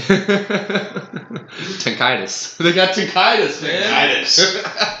 Tonkitis. They got tonkitis, man. Tonkitis.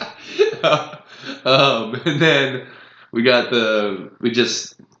 And then we got the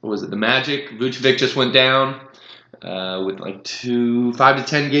Magic? Vucevic just went down with like 5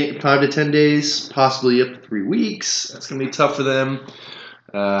 to 10 days, possibly up to 3 weeks. That's gonna be tough for them.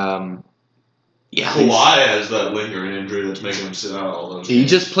 Kawhi has that lingering injury that's making him sit out all those games. He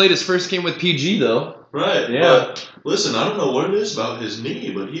just played his first game with PG though. Right. Yeah. But listen, I don't know what it is about his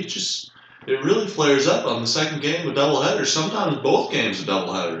knee, but it really flares up on the second game with doubleheaders. Sometimes both games are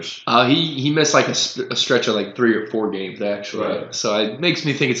doubleheaders. He missed like a stretch of like 3 or 4 games actually. Right. So it makes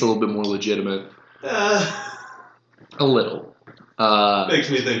me think it's a little bit more legitimate. A little. Makes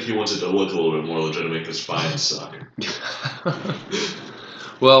me think he wants it to look a little bit more legitimate because fines suck.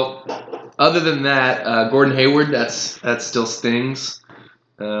 Well, other than that, Gordon Hayward, that still stings.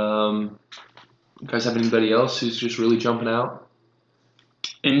 You guys have anybody else who's just really jumping out?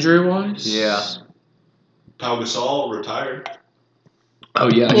 Injury-wise? Yeah. Pau Gasol retired. Oh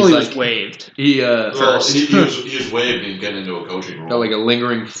yeah, Well, he's he like was waived. he He was waived and getting into a coaching role. got like a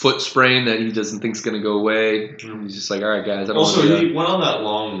lingering foot sprain that he doesn't think's gonna go away. He's just like, all right, guys. I don't Also, wanna he went on that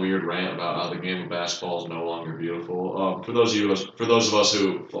long, weird rant about how the game of basketball is no longer beautiful. For those of you who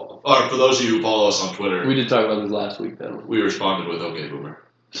follow us on Twitter, We did talk about this last week, though. we responded with "Okay, boomer."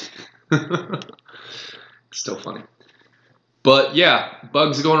 Still funny. But yeah,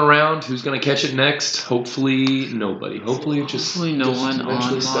 bugs going around. Who's gonna catch it next? Hopefully nobody. Hopefully no one on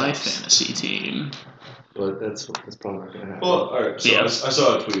eventually my stops. fantasy team. But that's probably not gonna happen. Well, all right. So Yeah. I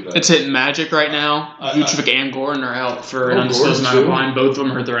saw a tweet that It's hitting Magic right now. Vucevic and Gordon are out for an undisclosed amount of time. Both of them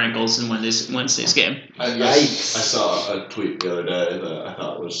hurt their ankles in Wednesday's game. I saw a tweet the other day that I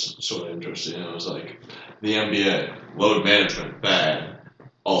thought was sort of interesting. It was like, the NBA, load management, bad.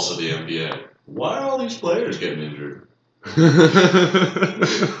 Also the NBA, why are all these players getting injured?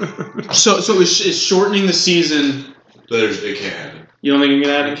 So is shortening the season. It can't happen. You don't think it can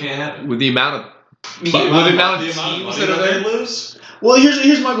It happen? can't happen. With the amount of The amount of teams money that are there. they lose? Well,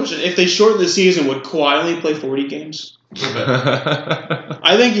 here's my question. If they shorten the season, would Kawhi only play 40 games?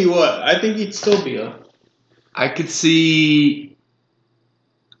 I think he would. I think he'd still be up. I could see.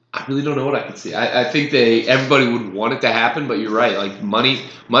 I really don't know what I could see. I think everybody would want it to happen, but you're right. Like money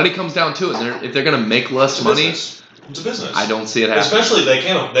comes down to it. And if they're gonna make less money, It's a business. I don't see it happening. Especially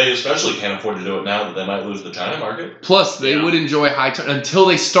they especially can't afford to do it now that they might lose the China market. Plus, they would enjoy until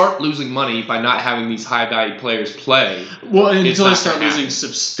they start losing money by not having these high value players play. Well, It's until they not start gonna losing happen.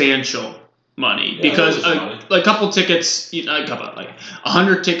 substantial money, Yeah, because lose money. a couple tickets, like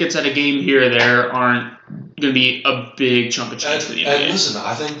 100 tickets at a game here or there aren't going to be a big chunk of change for the And NBA. listen,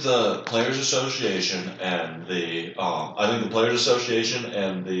 I think the Players Association and the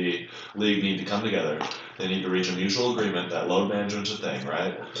league need to come together. They need to reach a mutual agreement that load management's a thing,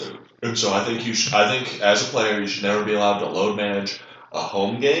 right? And so I think as a player you should never be allowed to load manage a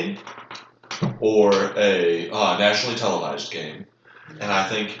home game or a nationally televised game. And I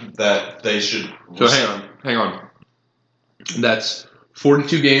think that they should. So hang on. That's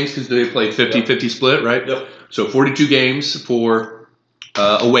 42 games because they play 50-50 split, right? Yep. So 42 games for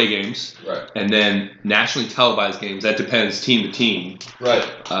away games, Right. and then nationally televised games. That depends team to team. Right.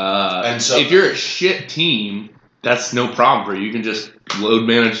 And so- if you're a shit team, that's no problem for you. You can just load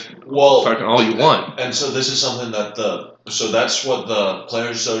manage Well, fucking all you want. And so this is something that that's what the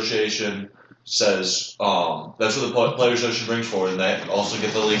Players Association says. That's what the Players Association brings forward, and they also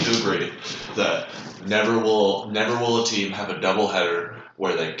get the league to agree that never will a team have a doubleheader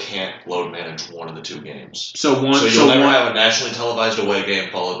where they can't load manage one of the two games. So you'll never have a nationally televised away game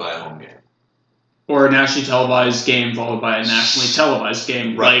followed by a home game. or a nationally televised game followed by a nationally televised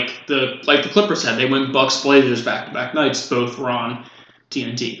game, Right. like the Clippers had. They went Bucks Blazers back-to-back nights. Both were on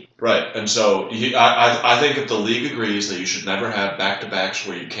TNT. Right, and so I think if the league agrees that you should never have back-to-backs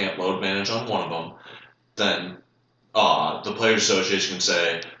where you can't load manage on one of them, then the Players Association can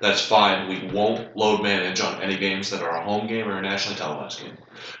say, that's fine, we won't load manage on any games that are a home game or a nationally televised game.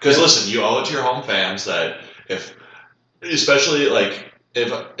 Because listen, you owe it to your home fans that especially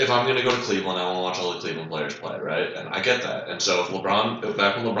if I'm going to go to Cleveland, I want to watch all the Cleveland players play, right? And I get that. And so if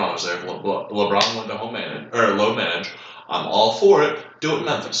back when LeBron was there, if LeBron went to load manage, I'm all for it. Do it in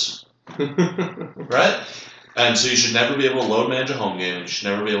Memphis. Right? And so you should never be able to load manage a home game, and you should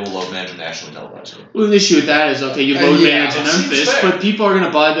never be able to load manage a nationally televised game. Well, the issue with that is, okay, you load manage in it seems Memphis, fair. but people are going to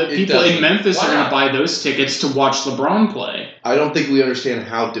buy people in doesn't. Memphis Why are going not? to buy those tickets to watch LeBron play. I don't think we understand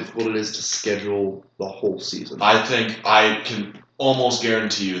how difficult it is to schedule the whole season. I think I can almost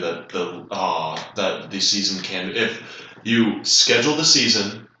guarantee you that the season can, if you schedule the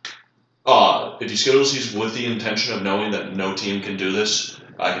season with the intention of knowing that no team can do this,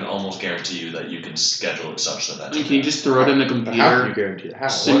 I can almost guarantee you that you can schedule it such that that's Can you just throw it in the But how can you computer guarantee it? How?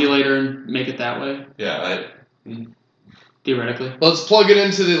 simulator and make it that way? Yeah, Theoretically. Let's plug it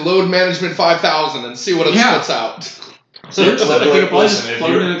into the load management 5000 and see what it Yeah. spits out. Seriously, I think probably just Listen, if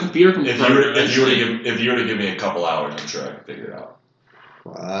plug you it in a computer if you were to give me a couple hours, I'm sure I could figure it out.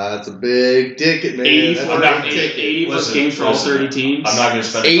 That's a big ticket, man. 80 That's plus, a big ticket. 80 plus Listen, games for all 30 teams. I'm not going to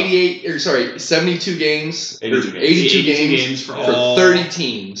spend 72 games. 82 games. 82 games for for all. 30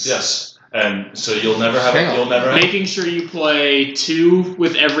 teams. Yes, and so you'll never have. Hang on. You'll never have. Making sure you play 2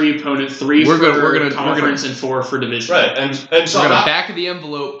 with every opponent, 3 We're for gonna- conference, and 4 for division. Right, and so We're I'm going to not, back of the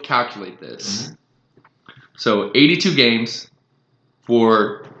envelope calculate this. So 82 games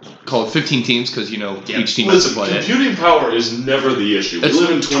for, call it 15 teams because, each team has to listen, play it. computing power is never the issue. That's we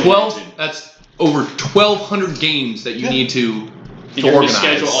live in 2019. That's over 1,200 games that you need to You're going to organize.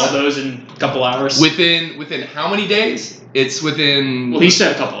 schedule all those in a couple hours. Within how many days? It's within. Well, he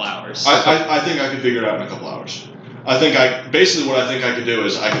said a couple hours. I think I could figure it out in a couple hours. basically what I think I could do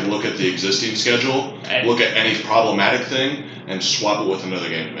is I could look at the existing schedule, look at any problematic thing, and swap it with another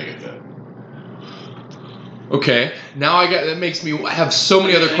game to make it fit. Okay, now that makes me have so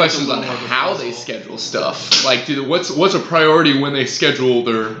many other questions on how they schedule stuff. Like, what's a priority when they schedule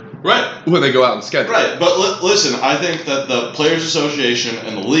when they go out and schedule? Right, but listen, I think that the Players Association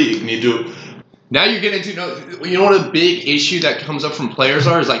and the league need to. Now you're getting into, you know what a big issue that comes up from players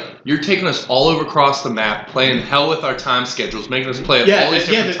is like, you're taking us all over across the map, playing hell with our time schedules, making us play at all these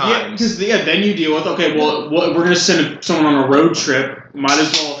different times. Then you deal with, okay, well, we're going to send someone on a road trip, might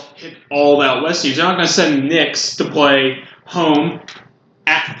as well hit all out west. You're not going to send Knicks to play home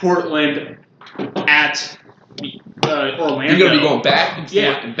at Portland, at Orlando. You're going to be going back and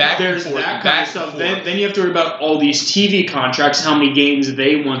forth and back there's and forth. That kind of stuff. Then you have to worry about all these TV contracts, how many games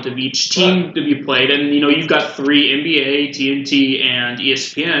they want of each team to be played. And, you've got 3 NBA, TNT, and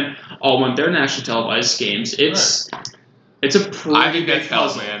ESPN all want their national televised games. It's a pretty I think big that's hell,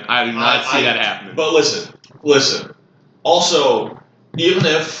 puzzle. man. I do not see that happening. But listen. Also, even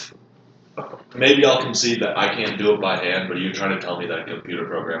if maybe I'll concede that I can't do it by hand, but you're trying to tell me that a computer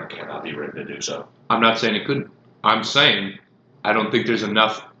program cannot be written to do so. I'm not saying it couldn't. I'm saying I don't think there's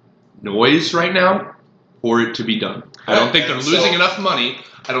enough noise right now for it to be done. I don't think they're losing enough money.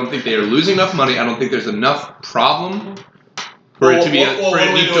 I don't think they are losing enough money. I don't think there's enough problem for it to need a solution. What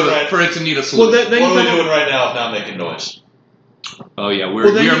are we doing right now if not making noise? Oh yeah, we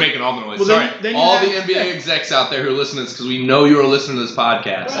are making all the noise. Sorry, all the NBA execs out there who are listening to this, because we know you're listening to this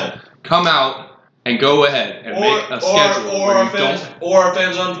podcast. Right. Come out and go ahead and make a schedule. Or our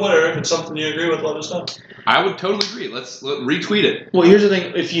fans on Twitter, if it's something you agree with, let us know. I would totally agree. Let's retweet it. Well, here's the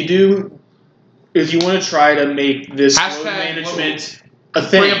thing: if you want to try to make this load management a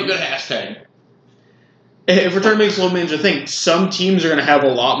thing, bring up a good hashtag. If we're trying to make this load management a thing, some teams are going to have a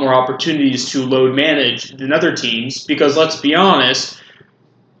lot more opportunities to load manage than other teams. Because let's be honest,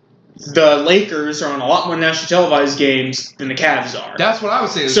 the Lakers are on a lot more national televised games than the Cavs are. That's what I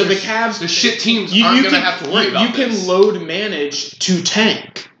was saying. So the Cavs, the shit teams aren't going to have to worry about this. You can load manage to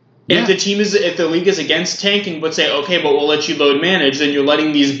tank. Yeah. If the league is against tanking, but say, okay, but we'll let you load manage, then you're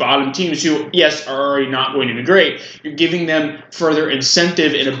letting these bottom teams who, yes, are already not going to be great, you're giving them further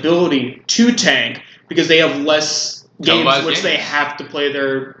incentive and ability to tank because they have less games which they have to play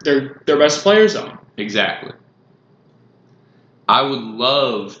their best players on. Exactly. I would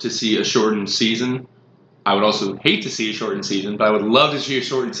love to see a shortened season. I would also hate to see a shortened season, but I would love to see a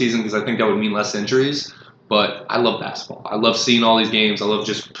shortened season because I think that would mean less injuries. But I love basketball. I love seeing all these games. I love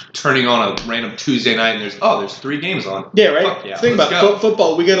just turning on a random Tuesday night and there's 3 games on. Yeah, right? Fuck yeah, Think about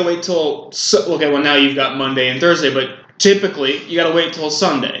football. We got to wait till... now you've got Monday and Thursday, but typically you got to wait until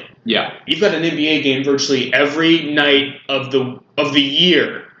Sunday. Yeah. You've got an NBA game virtually every night of the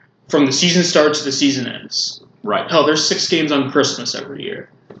year from the season starts to the season ends. Right. Hell, there's 6 games on Christmas every year.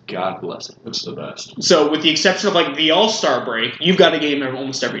 God bless it. It's the best. So with the exception of like the All-Star break, you've got a game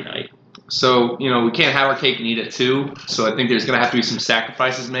almost every night. So, we can't have our cake and eat it too. So I think there's going to have to be some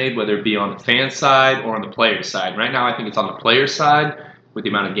sacrifices made, whether it be on the fan side or on the player side. Right now I think it's on the player side with the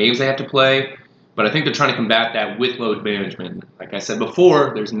amount of games they have to play. But I think they're trying to combat that with load management. Like I said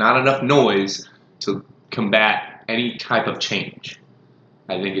before, there's not enough noise to combat any type of change.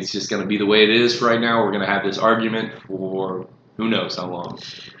 I think it's just going to be the way it is for right now. We're going to have this argument for who knows how long.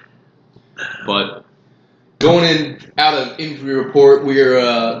 But going out of injury report,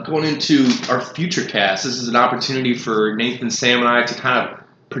 we're going into our future cast. This is an opportunity for Nathan, Sam, and I to kind of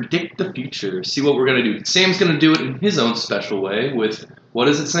predict the future, see what we're going to do. Sam's going to do it in his own special way with, what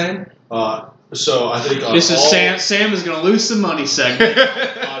is it, Sam? So I think this is Sam is going to lose some money segment.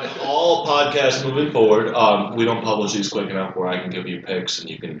 On all podcasts moving forward, we don't publish these quick enough where I can give you picks and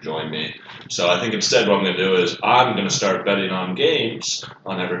you can join me. So I think instead what I'm going to do is I'm going to start betting on games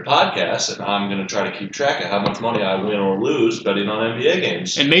on every podcast, and I'm going to try to keep track of how much money I win or lose betting on NBA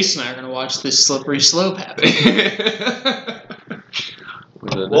games. And Mason and I are going to watch this slippery slope happen.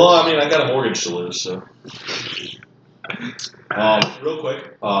 Well, I mean, I got a mortgage to lose, so. Real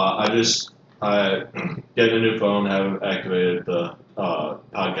quick, I get a new phone, haven't activated the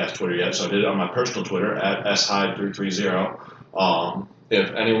podcast Twitter yet, so I did it on my personal Twitter at shide330.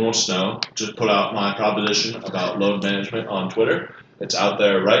 If anyone wants to know, just put out my proposition about load management on Twitter. It's out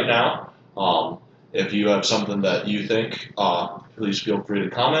there right now. If you have something that you think, please feel free to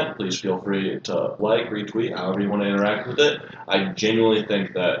comment. Please feel free to like, retweet, however you want to interact with it. I genuinely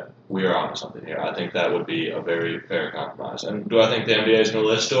think that we are onto something here. I think that would be a very fair compromise. And do I think the NBA is going to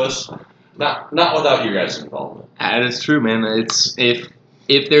listen to us? Not without you guys' involvement. That is true, man. It's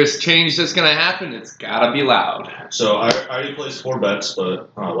if there's change that's going to happen, it's got to be loud. So I already placed 4 bets, but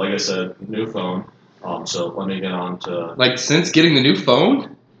like I said, new phone. So let me get on to Like since getting the new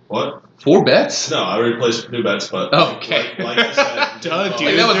phone, what? 4 bets. No, I already placed new bets, but Okay. like I said, Duh, new dude.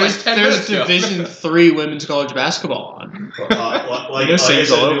 Like, that was there's like 10 there's minutes ago. Division III women's college basketball on. like No I saves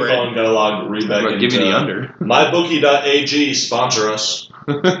said, all new over it. phone, gotta log read back Like, into give me the under. mybookie.ag, sponsor us.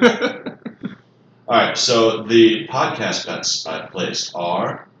 All right, so the podcast bets I placed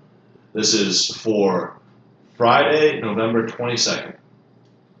are, this is for Friday, November 22nd.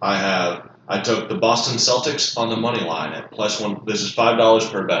 I took the Boston Celtics on the money line at +1. This is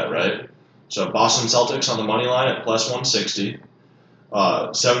 $5 per bet, right? So Boston Celtics on the money line at +160.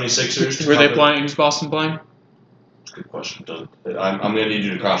 76ers. Who are they playing? Who's Boston playing? Good question. I'm going to need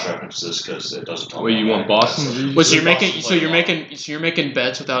you to cross-reference this because it doesn't tell me. Wait, you want Boston? Well, so you're Boston making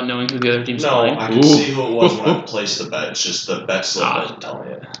bets without knowing who the other team's No, playing. I can see who it was when I placed the bet. It's just the bet slip doesn't tell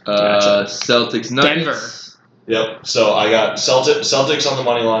me it. Celtics, Nuggets. Denver. Yep. So I got Celtics on the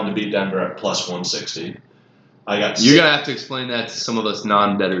money line to beat Denver at +160. I got. You're gonna have to explain that to some of us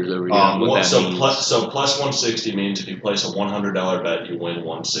non-bettors over here. What that means. +160 means if you place a $100 bet, you win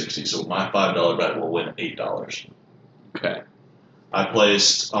 $160. So my $5 bet will win $8. Okay. I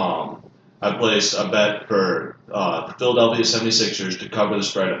placed a bet for the Philadelphia 76ers to cover the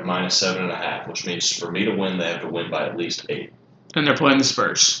spread at -7.5, which means for me to win, they have to win by at least 8. And they're playing the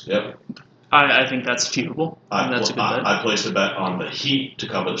Spurs. Yep. I think that's achievable. That's a good bet. I placed a bet on the Heat to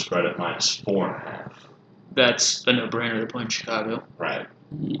cover the spread at -4.5. That's a no-brainer. They're playing Chicago. Right.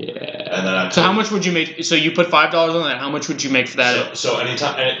 Yeah. And then So how much would you make? So you put $5 on that. How much would you make for that?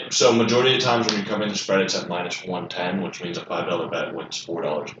 So majority of times when you're covering the spread, it's at -110, which means a $5 bet wins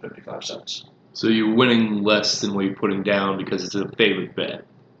 $4.55. So you're winning less than what you're putting down because it's a favored bet.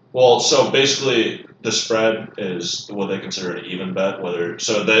 Well, so basically the spread is what they consider an even bet.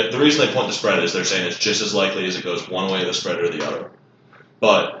 The reason they point the spread is they're saying it's just as likely as it goes one way the spread or the other,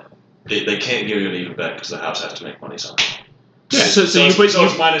 but they can't give you an even bet because the house has to make money somehow. Yeah, so it's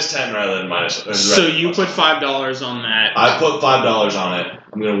 -10 rather than minus. So you put $5 on that. I put $5 on it.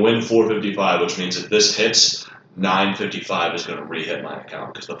 I'm going to win $4.55, which means if this hits, $9.55 is going to re-hit my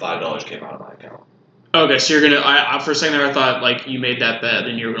account because the $5 came out of my account. Okay, so you're gonna. I for a second there I thought like you made that bet,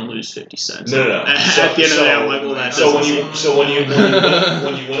 then you were gonna lose 50 cents. No. At the end of the day, I'm like, well, that. So when you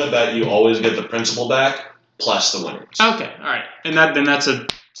win a bet, you always get the principal back plus the winnings. Okay, all right, and that's a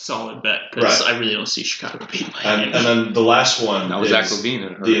solid bet because Right. I really don't see Chicago beating Miami. And then the last one That was is Zach Levine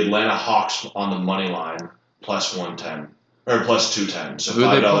in her. the Atlanta Hawks on the money line +110 or +210. So Who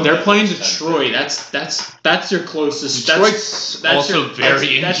are they $5. They're playing bet Detroit. That's your closest. Detroit's that's also your,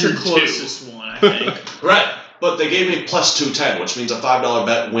 very that's your injured, too. closest one, I think. Right, but they gave me +210, which means a $5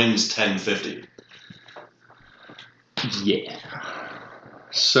 bet wins $10.50. Yeah.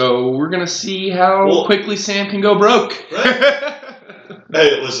 So we're gonna see how Well- quickly Sam can go broke. Right.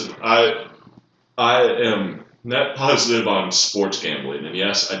 Hey, listen, I am net positive on sports gambling, and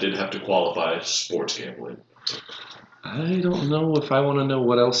yes, I did have to qualify sports gambling. I don't know if I want to know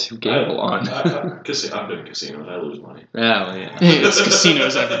what else you gamble on. I've been in casinos. I lose money. Oh, yeah. It's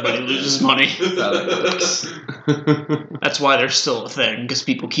casinos. Everybody loses money. That's how that works. That's why they're still a thing because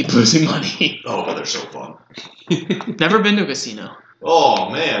people keep losing money. Oh, but they're so fun. Never been to a casino. Oh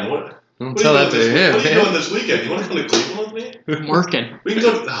man, what Don't are tell you that doing to this, him, what are you man. doing this weekend? You want to come to Cleveland with me? I'm working. We can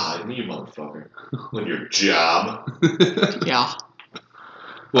go. You motherfucker, with your job. Yeah.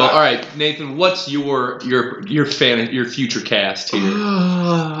 Well, all right, Nathan. What's your future cast here?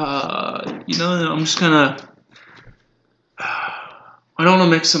 I'm just gonna. I don't want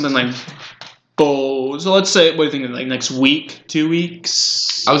to make something like bold. So let's say, what do you think? Like next week, 2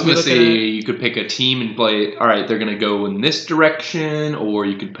 weeks. I was gonna We're say looking you could pick a team and play. All right, they're gonna go in this direction, or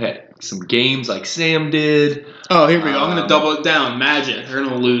you could pick some games like Sam did. at- Oh, here we go. I'm gonna Um, double it down. Magic. They're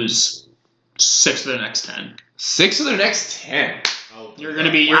gonna lose 6 of their next 10. 6 of their next 10.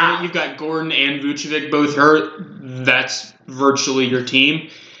 You've got Gordon and Vucevic both hurt. That's virtually your team.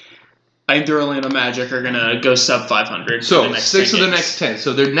 I think the Orlando Magic are gonna go sub 500. So for the next 6 of 10 the games. next 10.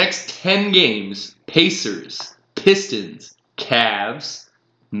 So their next 10 games: Pacers, Pistons, Cavs,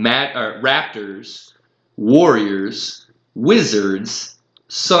 Raptors, Warriors, Wizards,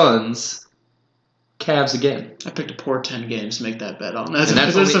 Suns, Cavs again. I picked a poor 10 games to make that bet on. And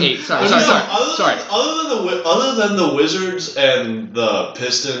that's only 8. Sorry. Other than the Wizards and the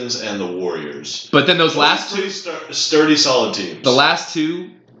Pistons and the Warriors, But then those last pretty two, sturdy, solid teams. the last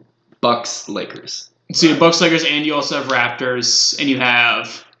two, Bucks, Lakers. So you have Bucks, Lakers, and you also have Raptors, and you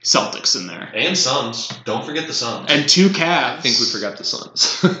have Celtics in there. And Suns. Don't forget the Suns. And 2 Cavs. I think we forgot the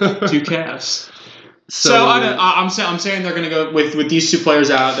Suns. 2 Cavs. So I'm saying they're going to go with these 2 players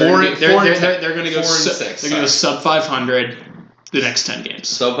out. They're going to go four and six. sub 500. the next 10 games.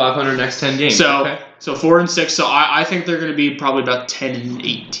 So 500 next 10 games. So okay. so 4-6. So I think they're going to be probably about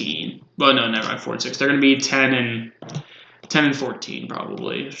 10-18. Well, no, never mind. 4-6. They're going to be 10-14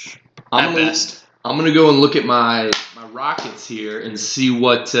 probably at best. I'm gonna go and look at my Rockets here and see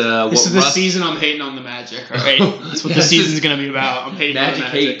what. This is the season I'm hating on the Magic. All right, that's what the season's gonna be about. I'm hating on the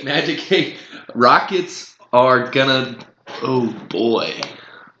Magic. Magic hate. Rockets are gonna. Oh boy.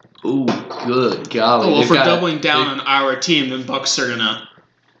 Oh good golly. Oh, well, if we're doubling down on our team, then Bucks are gonna.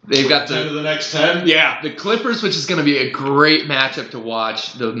 They've got 10 of the next 10. Yeah, the Clippers, which is going to be a great matchup to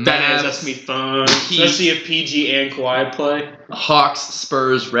watch. The Mavs, that's gonna be fun. Especially if PG and Kawhi play. Hawks,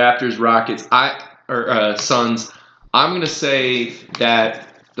 Spurs, Raptors, Rockets. Suns. I'm going to say that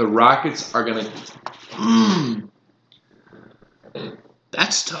the Rockets are going to.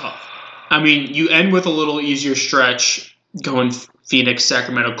 That's tough. I mean, you end with a little easier stretch going Phoenix,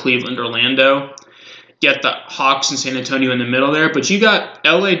 Sacramento, Cleveland, Orlando. Get the Hawks and San Antonio in the middle there, but you got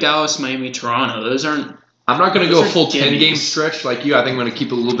LA, Dallas, Miami, Toronto. Those aren't. I'm not going to go a full 10-game stretch like you. I think I'm going to keep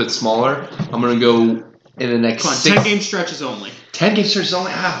it a little bit smaller. I'm going to go in the next 10-game stretches only. 10-game stretches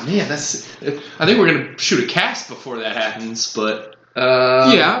only. Ah, man, that's. I think we're going to shoot a cast before that happens, but.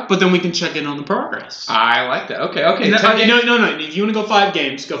 Yeah, but then we can check in on the progress. I like that. Okay. No. If you want to go 5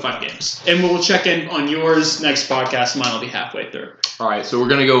 games, go 5 games, and we'll check in on yours next podcast. Mine will be halfway through. All right, so we're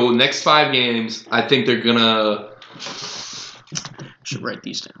gonna go next 5 games. I think they're gonna. Should write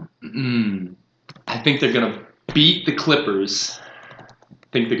these down. I think they're gonna beat the Clippers. I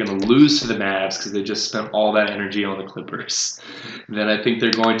think they're gonna lose to the Mavs because they just spent all that energy on the Clippers. And then I think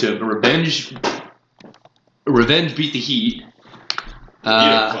they're going to revenge beat the Heat. Heat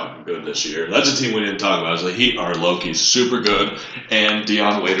are fucking good this year. That's a team we didn't talk about. Is the Heat are low-key super good, and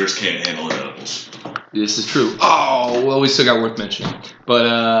Dion Waiters can't handle the doubles. This is true. Oh, well, we still got worth mentioning.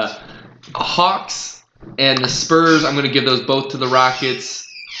 But Hawks and the Spurs, I'm going to give those both to the Rockets.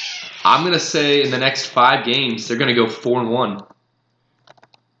 I'm going to say in the next 5 games, they're going to go 4-1.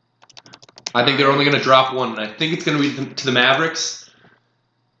 I think they're only going to drop one, and I think it's going to be to the Mavericks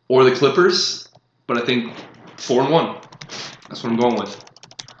or the Clippers, but I think 4-1. That's what I'm going with.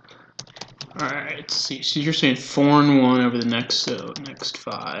 All right, let's see. So you're saying 4-1 over the next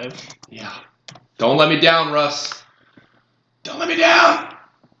 5. Yeah. Don't let me down, Russ. Don't let me down.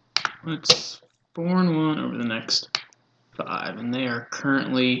 It's 4-1 over the next 5, and they are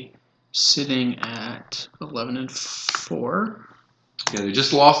currently sitting at 11-4. Yeah, they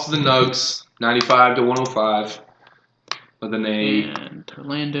just lost to the Nuggets, 95-105. But then and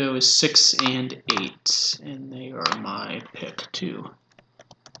Orlando is 6-8, and they are my pick to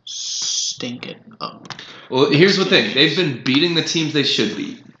stink it up. Well, here's the thing: they've been beating the teams they should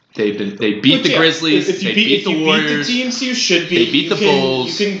beat. They beat the Grizzlies. They beat the Warriors. Beat the teams you should beat. They beat the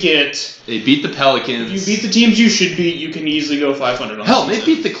Bulls. You can get. They beat the Pelicans. If you beat the teams you should beat, you can easily go 500. Hell, they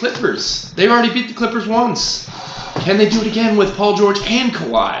beat the Clippers. They already beat the Clippers once. Can they do it again with Paul George and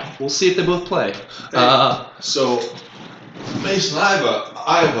Kawhi? We'll see if they both play. So, Mason, I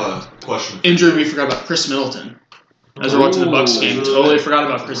have a question. Injury. We forgot about Chris Middleton. As we're watching the Bucks game, totally forgot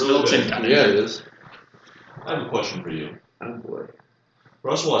about Chris Middleton. Yeah, it is. I have a question for you. Oh boy.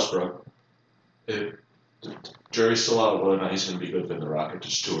 Russell Westbrook. The jury's still out whether or not he's going to be good for the Rockets.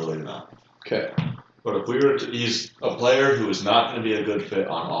 It's too early to know. Okay. But if we were to, he's a player who is not going to be a good fit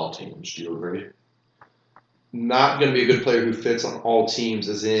on all teams. Do you agree? Not going to be a good player who fits on all teams,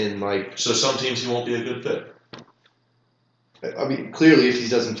 as in, like... So some teams he won't be a good fit. I mean, clearly, if he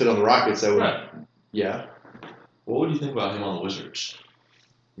doesn't fit on the Rockets, that would... Right. Yeah. What would you think about him on the Wizards?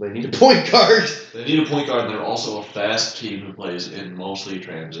 They need a point guard. They need a point guard, and they're also a fast team who plays in mostly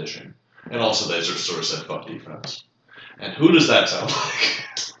transition. And also they sort of said, fuck defense. And who does that sound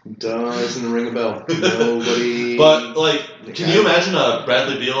like? Doesn't ring a bell. Nobody... But, like, can you imagine a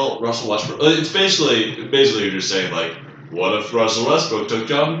Bradley Beal, Russell Westbrook? It's basically you're just saying, like, what if Russell Westbrook took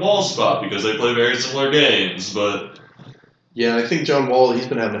John Wall's spot because they play very similar games, but... Yeah, I think John Wall, he's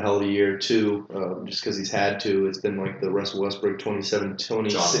been having a hell of a year, too, just because he's had to. It's been like the Russell Westbrook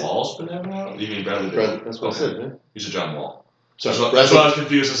 27-26. John Wall's been having a... You mean Bradley Beal? That's what I said, man. You said John Wall. So that's what I was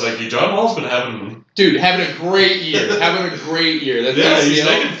confused. It's like, John Wall's been having... Dude, having a great year. That's he's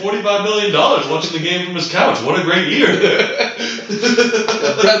making $45 million watching the game from his couch. What a great year.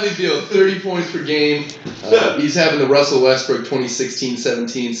 Bradley Beal, 30 points per game. He's having the Russell Westbrook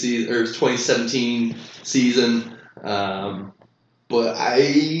 2016-17 season, or 2017 season. But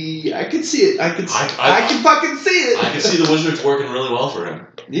I can see it. I can fucking see it. I can see the Wizards working really well for him.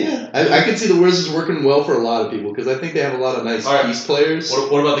 Yeah, I can see the Wizards working well for a lot of people because I think they have a lot of nice piece players.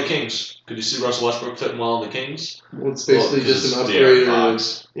 What about the Kings? Could you see Russell Westbrook fitting well in the Kings? Well, it's basically just an upgrade.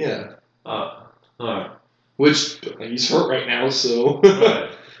 Yeah. All right. which he's hurt right now. So, Right.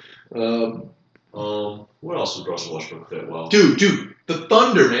 Um, What else would Russell Westbrook fit well? dude, the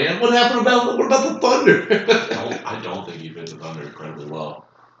Thunder, man. What about the Thunder? I don't think he fits the Thunder incredibly well.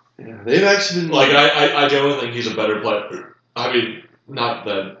 Yeah, they've actually been Like I generally think he's a better player. I mean, not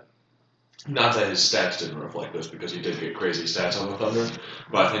that his stats didn't reflect this because he did get crazy stats on the Thunder,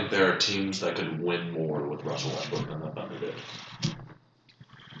 but I think there are teams that could win more with Russell Westbrook than the Thunder did.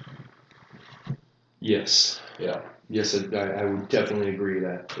 Yes. Yeah. Yes, I would definitely agree with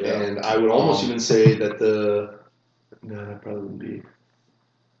that. Yeah. And I would almost even say that that probably wouldn't be.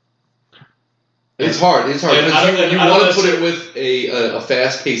 It's hard. It's hard. You want to put it with a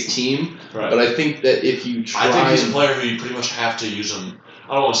fast-paced team, Right. but I think that if you try, I think he's a player who you pretty much have to use him.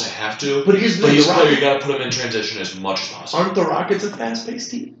 I don't want to say have to, But he's a player you got to put him in transition as much as possible. Aren't the Rockets a fast-paced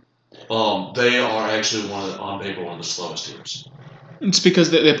team? They are actually on paper one of the slowest teams. It's because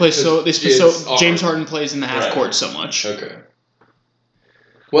they play so. James Harden plays in the half Right. court so much. Okay.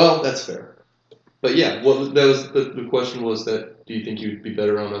 Well, that's fair. But yeah, that was the question was that do you think you'd be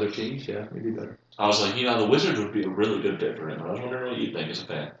better on other teams? Yeah, maybe better. I was like, the Wizards would be a really good fit for him. I was wondering what you think as a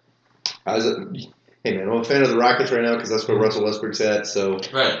fan. Hey man, I'm a fan of the Rockets right now because that's where Russell Westbrook's at. So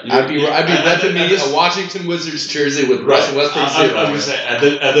Right. I'd be repping a Washington Wizards jersey with Russell Westbrook. I was gonna say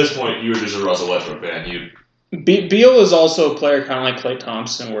at this point you were just a Russell Westbrook fan. Beal is also a player kind of like Klay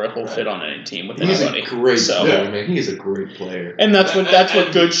Thompson, where he'll fit on any team with He's anybody. a great player, Yeah. man. He is a great player. And that's what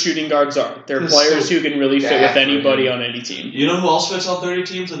good shooting guards are. They're It's players so who can really fit bad with for anybody him. on any team. You know who else fits on 30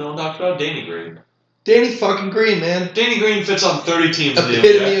 teams that no one talked about? Danny Green. Danny fucking Green, man. Danny Green fits on 30 teams in the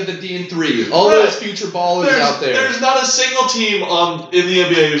Epitome NBA. of the D3. All Right. those future ballers out there. There's not a single team in the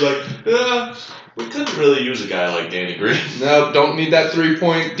NBA who's like, we couldn't really use a guy like Danny Green. No, don't need that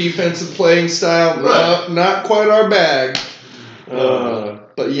 3-point defensive playing style. Right. No, not quite our bag.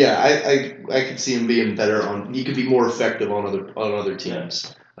 But yeah, I could see him being better on. He could be more effective on other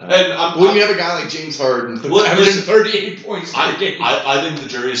teams. And When you have a guy like James Harden averaging 38 points per game. I think the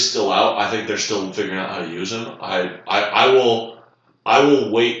jury's still out. I think they're still figuring out how to use him. I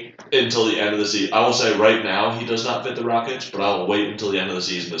will wait until the end of the season. I will say right now he does not fit the Rockets, but I will wait until the end of the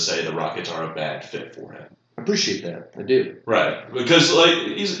season to say the Rockets are a bad fit for him. I appreciate that. I do. Right, because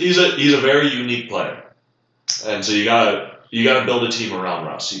he's a very unique player, and so you gotta build a team around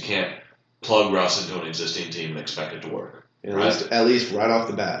Russ. You can't plug Russ into an existing team and expect it to work. At least right off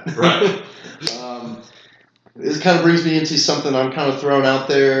the bat. Right. This kind of brings me into something I'm kind of throwing out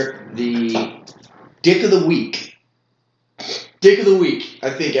there. The Dick of the Week. Dick of the Week. I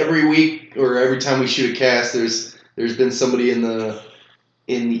think every week or every time we shoot a cast, there's been somebody in the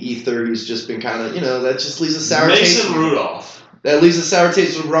ether who's just been kind of, that just leaves a sour taste. Mason Rudolph. That leaves a sour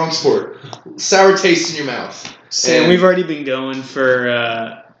taste with the wrong sport. Sour taste in your mouth. Sam, we've already been going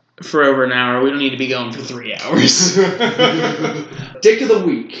for over an hour. We don't need to be going for 3 hours. Dick of the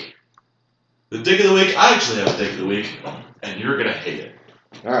Week. The Dick of the Week. I actually have a Dick of the Week, and you're gonna hate it.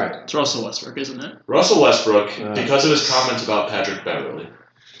 All right. It's Russell Westbrook, isn't it? Russell Westbrook, because of his comments about Patrick Beverly.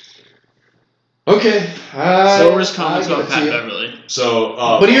 Okay. So were his comments about Pat Beverly. So,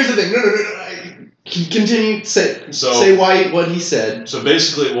 but here's the thing. No. Continue. Say what he said. So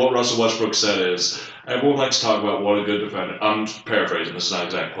basically, what Russell Westbrook said is, everyone likes to talk about what a good defender. I'm paraphrasing. This is not an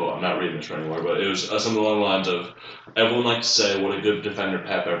exact quote. I'm not reading this right anymore, but it was something along the lines of, everyone likes to say what a good defender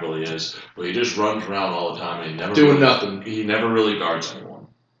Pat Beverly is, but he just runs around all the time and he never doing nothing. He never really guards anyone.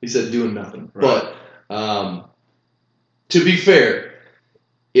 He said doing nothing. Right. But to be fair,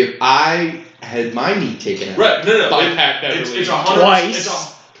 if I had my knee taken out by Pat Beverly it's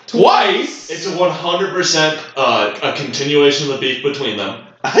 100%. Twice. It's a 100% a continuation of the beef between them.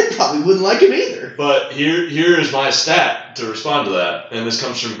 I probably wouldn't like him either. But here is my stat to respond to that, and this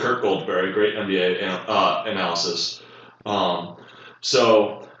comes from Kirk Goldberry, great NBA analysis.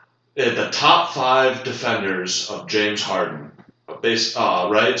 So, at the top 5 defenders of James Harden,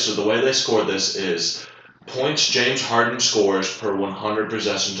 right? So the way they scored this is points James Harden scores per 100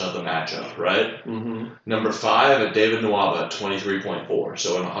 possessions of the matchup, right? Mm-hmm. Number 5 at David Nwaba at 23.4.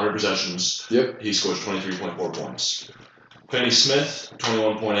 So in 100 possessions, he scores 23.4 points. Finney Smith,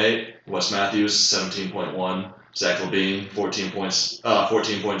 21.8. Wes Matthews, 17.1. Zach LaVine,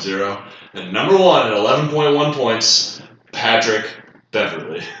 14.0. And number 1 at 11.1 points, Patrick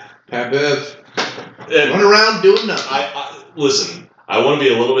Beverly. Pat Bev. Run around doing nothing. Listen, I want to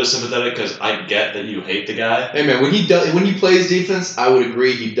be a little bit sympathetic because I get that you hate the guy. Hey man, when he plays defense, I would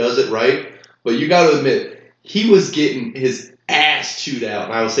agree he does it right. But you got to admit, he was getting his ass chewed out.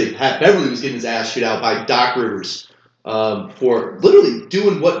 And I would say Pat Beverly was getting his ass chewed out by Doc Rivers for literally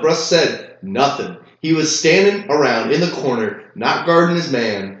doing what Russ said, nothing. He was standing around in the corner, not guarding his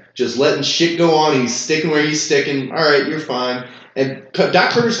man, just letting shit go on. He's sticking where he's sticking. All right, you're fine. And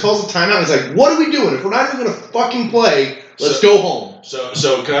Doc Rivers calls a timeout. He's like, what are we doing? If we're not even going to fucking play, let's go home.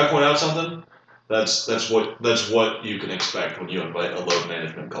 So can I point out something? That's what you can expect when you invite a load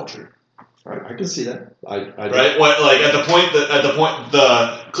management culture. I can see that. Right? What, like at the point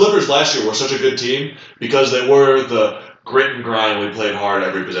the Clippers last year were such a good team because they were the grit and grind, we played hard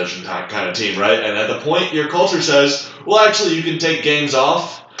every possession kind of team, right? And at the point your culture says, well, actually, you can take games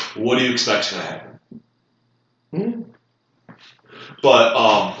off. What do you expect is going to happen? But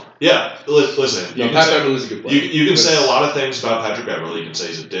yeah, listen. Patrick Beverley's a good player. You can say a lot of things about Patrick Beverley. You can say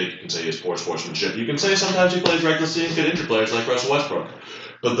he's a dick. You can say he has poor sportsmanship. You can say sometimes he plays recklessly and could injure players like Russell Westbrook.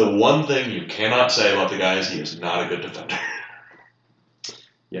 But the one thing you cannot say about the guy is he is not a good defender.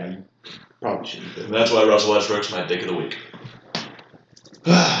 Yeah, you probably shouldn't do. And that's why Russell Westbrook's my dick of the week.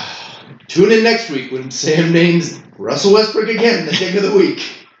 Tune in next week when Sam names Russell Westbrook again the dick of the week.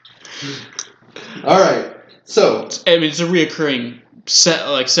 All right, so I mean, it's a reoccurring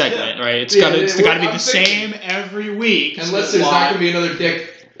segment, right? It's got to be the same every week. Unless there's not going to be another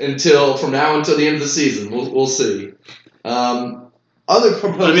dick from now until the end of the season. We'll see. Other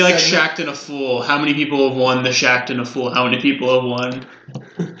proposed It'll be like segment, Shaq'd and a Fool. How many people have won the Shaq'd and a Fool? How many people have won?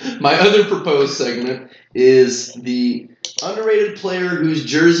 My other proposed segment is the underrated player whose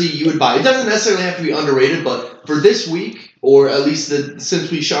jersey you would buy. It doesn't necessarily have to be underrated, but for this week, or at least since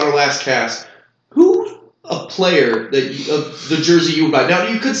we shot our last cast, who's a player of the jersey you would buy? Now,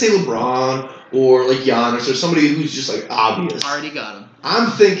 you could say LeBron or like Giannis or somebody who's just like obvious. Already got him.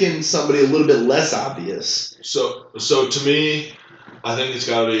 I'm thinking somebody a little bit less obvious. So to me, I think it's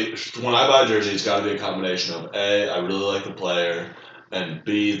got to be, when I buy a jersey, it's got to be a combination of A, I really like the player, and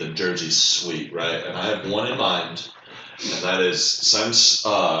B, the jersey's sweet, right? And I have one in mind, and that is since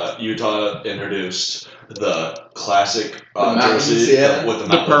Utah introduced the classic jersey with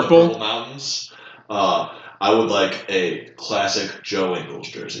the purple mountains, I would like a classic Joe Ingles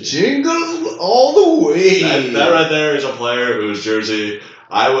jersey. Jingle all the way. That right there is a player whose jersey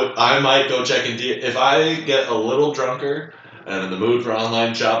I might go check and if I get a little drunker and in the mood for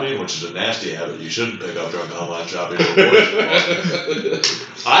online shopping, which is a nasty habit, you shouldn't pick up drunk online shopping.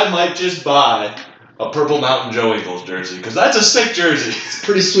 I might just buy a Purple Mountain Joe Ingles jersey because that's a sick jersey. It's a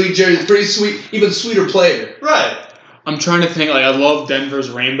pretty sweet jersey. Pretty sweet, even sweeter player. Right. I'm trying to think. I love Denver's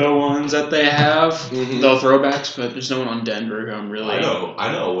rainbow ones that they have, the throwbacks, but there's no one on Denver who I'm really.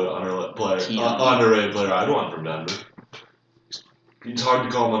 I know what underrated player I'd want from Denver. It's hard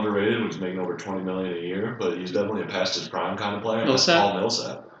to call him underrated when he's making over $20 million a year, but he's definitely a past his prime kind of player. Millsap? Paul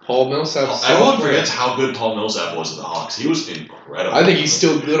Millsap. Paul Millsap. Everyone forgets how good Paul Millsap was at the Hawks. He was incredible. I think he's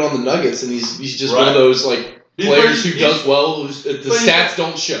still good on the Nuggets, and he's just one of those players who does well. The stats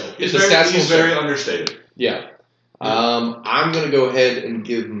don't show. He's very understated. Yeah. I'm gonna go ahead and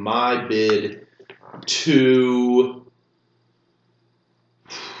give my bid to.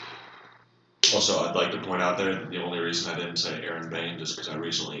 Also, I'd like to point out there that the only reason I didn't say Aaron Baines is because I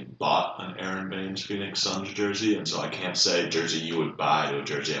recently bought an Aaron Baines Phoenix Suns jersey, and so I can't say jersey you would buy to a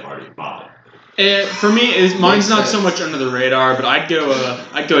jersey I've already bought. For me, mine's not so much under the radar, but I'd go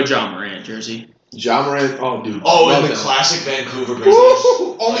a John Morant jersey. John Morant, oh dude, and the classic Vancouver jerseys.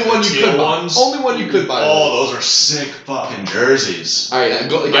 Only one you could buy. Only one you could buy. Oh, those are sick fucking jerseys. All right, I'd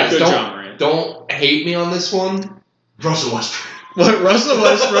go John Morant. Don't hate me on this one. Russell Westbrook. What, Russell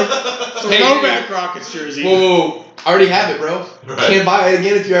Westbrook? Throwback Rockets jersey. Whoa, I already have it, bro. Right. Can't buy it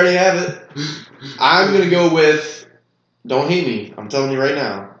again if you already have it. I'm gonna go with. Don't hate me. I'm telling you right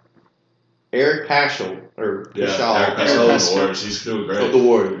now. Eric Paschall. Eric Paschall of the Warriors. He's doing great. Of the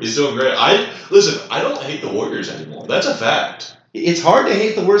Warriors. He's doing great. I don't hate the Warriors anymore. That's a fact. It's hard to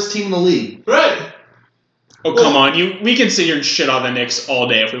hate the worst team in the league. Right. Oh, come on. We can sit here and shit on the Knicks all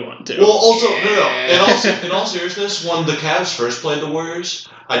day if we want to. Well, also, no. In all seriousness, when the Cavs first played the Warriors,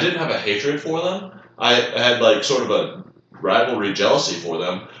 I didn't have a hatred for them. I had sort of a rivalry jealousy for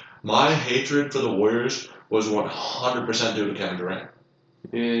them. My hatred for the Warriors was 100% due to Kevin Durant.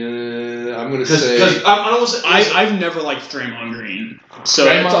 I'm going to say... I've never liked Draymond Green. So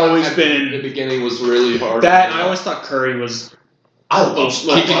it's always been... The beginning was really hard. I always thought Curry was... I love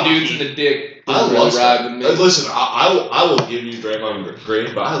kicking dudes in the dick. I love Steph. Listen, I will give you Draymond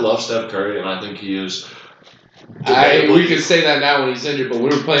Green, but I love Steph Curry, and I think he is. We could say that now when he's injured, but we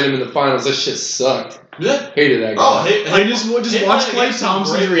were playing him in the finals. That shit sucked. Yeah, hated that guy. I just watch Klay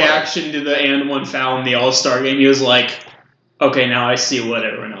Thompson's reaction to the and one foul in the All-Star game. He was like, "Okay, now I see what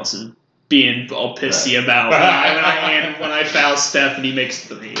everyone else is being all pissy about when I foul Steph and he makes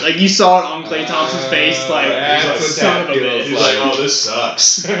 3. Like you saw it on Klay Thompson's face, son of a bitch. He's like, "Oh, this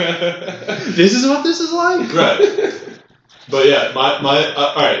sucks." This is what this is like. Right. But yeah,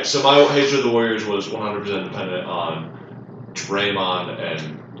 all right. So my hatred of the Warriors was 100% dependent on Draymond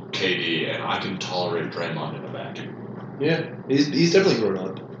and KD, and I can tolerate Draymond in a vacuum. Yeah, he's definitely grown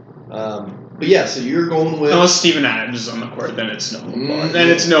up. But yeah, so you're going with. Unless Steven Adams is on the court, then it's no holds barred. Then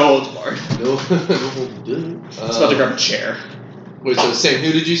it's no holds barred. No holds barred. It's about to grab a chair. Wait, so Sam,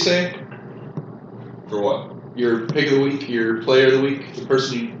 who did you say? For what? Your pick of the week, your player of the week, the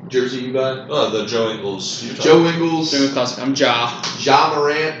jersey you got? Oh, the Joe Ingles. Joe Ingles. I'm Ja. Ja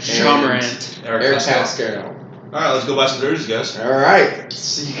Morant. Ja Morant. Eric Pascal. All right, let's go buy some jerseys, guys. All right.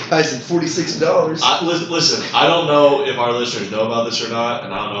 See you guys at $46. Listen, I don't know if our listeners know about this or not,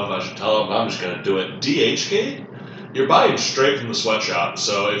 and I don't know if I should tell them, but I'm just going to do it. DHgate, you're buying straight from the sweatshop,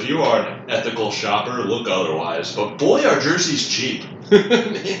 so if you are an ethical shopper, look otherwise. But boy, are jerseys cheap.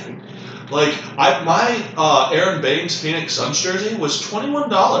 Man. Like, my Aaron Baines Phoenix Suns jersey was $21.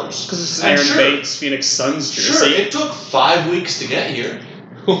 Because it's Aaron Baines Phoenix Suns jersey. Sure, it took 5 weeks to get here.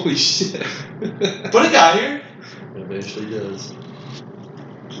 Holy shit. But it got here. It eventually does.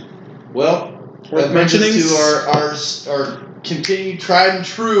 Well, worth mentioning to our continued tried and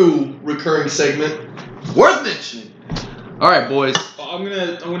true recurring segment. Worth mentioning. All right, boys. I'm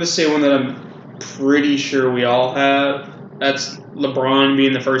gonna say one that I'm pretty sure we all have. That's LeBron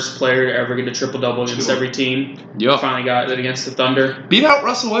being the first player to ever get a triple-double against every team. Yep. Finally got it against the Thunder. Beat out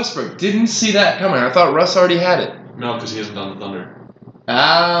Russell Westbrook. Didn't see that coming. I thought Russ already had it. No, because he hasn't done the Thunder.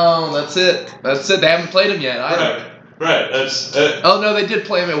 Oh, that's it. They haven't played him yet. Right. That's. Oh no, they did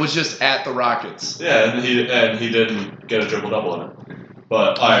play him. It was just at the Rockets. Yeah, and he didn't get a triple-double in it.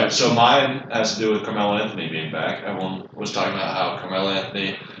 But all right, so mine has to do with Carmelo Anthony being back. Everyone was talking about how Carmelo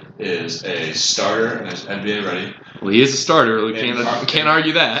Anthony is a starter and is NBA ready. Well, he is a starter. We can't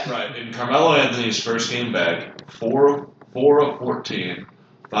argue that. Right. In Carmelo Anthony's first game back, 4 of 14,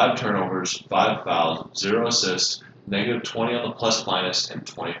 5 turnovers, 5 fouls, 0 assists, -20 on the plus-minus, and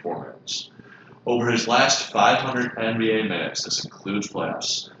 24 minutes. Over his last 500 NBA minutes, this includes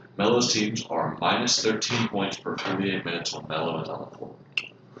playoffs, Melo's teams are -13 points per 48 minutes when Melo is on the floor.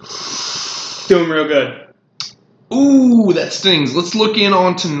 Doing real good. Ooh, that stings. Let's look in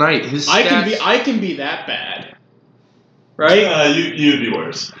on tonight. His stats. I can be that bad, right? You'd be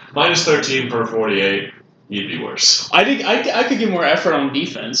worse. -13 per 48. You'd be worse. I could get more effort on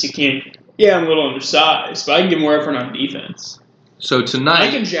defense. You can't. Yeah, I'm a little undersized, but I can get more effort on defense. So tonight, I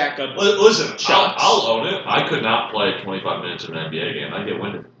can jack up. Listen, shots. I'll own it. I could not play 25 minutes in an NBA game. I'd get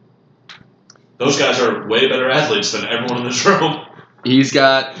winded. Those guys are way better athletes than everyone in this room.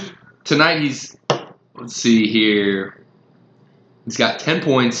 Let's see here. He's got 10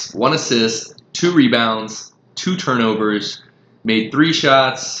 points, 1 assist, 2 rebounds, 2 turnovers, made 3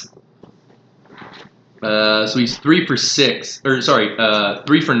 shots. So he's 3 for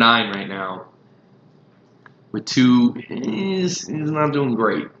 9 right now. With 2, he's not doing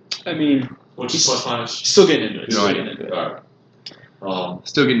great. I mean, what's his plus-minus? Still getting into it. All right.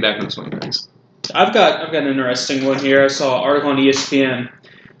 Still getting back in the swing of things. I've got an interesting one here. I saw an article on ESPN.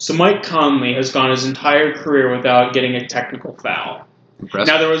 So Mike Conley has gone his entire career without getting a technical foul. Impressive.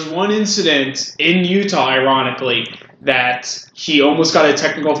 Now, there was one incident in Utah, ironically, that he almost got a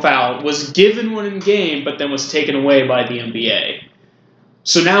technical foul, was given one in game, but then was taken away by the NBA.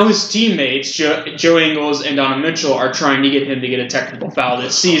 So now his teammates, Joe Ingles and Donovan Mitchell, are trying to get him to get a technical foul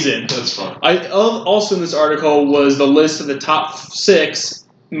this season. That's fun. Also in this article was the list of the top 6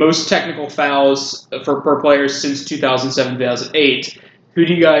 most technical fouls per player since 2007-2008. Who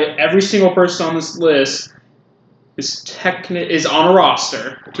do you guys? Every single person on this list is on a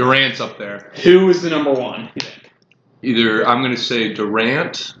roster. Durant's up there. Who is the number 1? You think? Either I'm going to say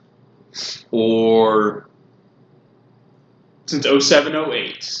Durant or since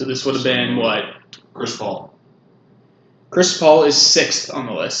 07-08. So this would have been what? Chris Paul. Chris Paul is 6th on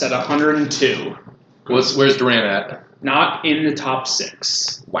the list at 102. Where's Durant at? Not in the top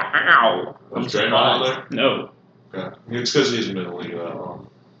 6. Wow. Was Draymond on there? No. Okay. It's because he hasn't been in the league that long.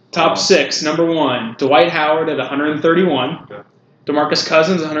 Top 6, number 1, Dwight Howard at 131. Okay. DeMarcus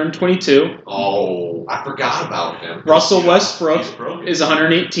Cousins, 122. Oh, I forgot about him. Russell Westbrook is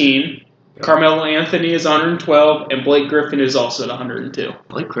 118. Okay. Carmelo Anthony is 112. And Blake Griffin is also at 102.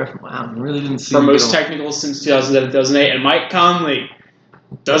 Blake Griffin, wow. I really didn't see for most technicals since 2007-2008. And Mike Conley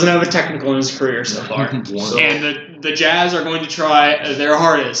doesn't have a technical in his career so far. And the Jazz are going to try their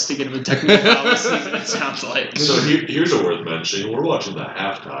hardest to get him a technical foul this season, it sounds like. So here's a worth mentioning. We're watching the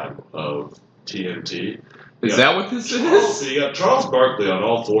halftime of TNT. Is that what this is? So you got Charles Barkley on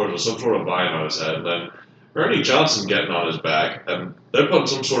all 4s with some sort of vine on his head, and then Ernie Johnson getting on his back, and they're putting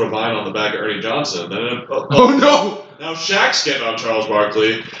some sort of vine on the back of Ernie Johnson. And then oh no! Now Shaq's getting on Charles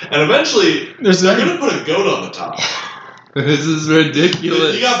Barkley, and eventually they're going to put a goat on the top. This is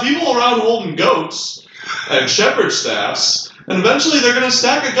ridiculous. You got people around holding goats and shepherd staffs. And eventually they're going to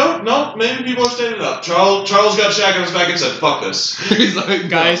stack a goat. Nope, maybe people are standing up. Charles got Shaq on his back and said, fuck this. He's like,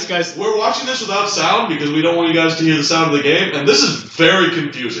 guys. We're watching this without sound because we don't want you guys to hear the sound of the game. And this is very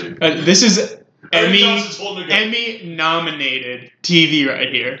confusing. This is Emmy nominated TV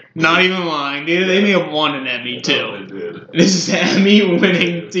right here. Not even lying. They may have won an Emmy too. Oh, they did. This is Emmy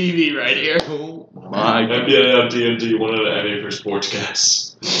winning TV right here. oh my God. NBA on TNT won an Emmy for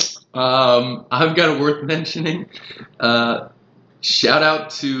sportscasts. I've got a worth mentioning. Shout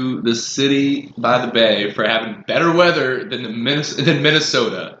out to the city by the bay for having better weather than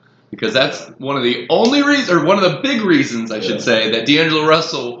Minnesota, because that's one of the only reasons, or one of the big reasons, I should say, that D'Angelo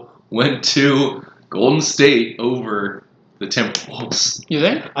Russell went to Golden State over the Timberwolves. You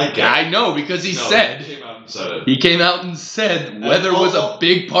there? I know, because he came out and said weather was a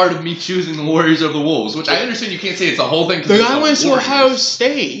big part of me choosing the Warriors over the Wolves, which I understand you can't say it's the whole thing. The guy went to Ohio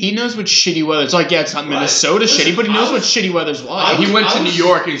State. He knows what shitty weather. It's like, yeah, it's not Minnesota shitty, but he knows what shitty weather's like. He went to New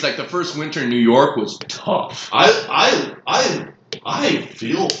York, and he's like, the first winter in New York was tough. I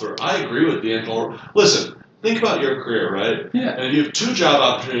agree with D'Angelo. Listen, think about your career, right? Yeah. And you have two job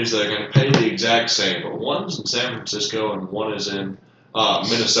opportunities that are going to pay the exact same, but one's in San Francisco and one is in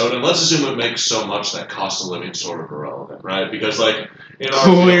Minnesota. And let's assume it makes so much that cost of living sort of irrelevant, right? Because, like, in our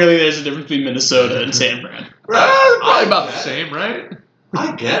clearly there's a difference between Minnesota and San Fran. Right. Probably about the same, right?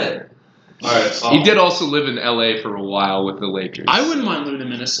 I get it. All right. He did also live in LA for a while with the Lakers. I wouldn't mind living in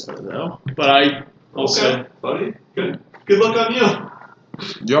Minnesota, though. But I also... Okay, buddy. Good luck on you.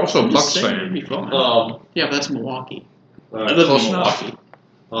 You're also a I'm Bucks just saying, it'd fan. be fun. Yeah, but that's Milwaukee. all I right. live close in enough.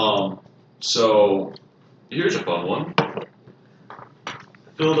 Milwaukee. So, here's a fun one.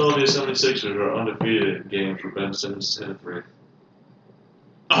 Philadelphia 76ers are undefeated in games for Ben Simmons 10-3.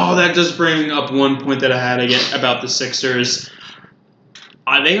 Oh, that does bring up one point that I had again about the Sixers.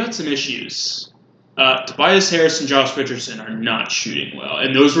 They got some issues. Tobias Harris and Josh Richardson are not shooting well,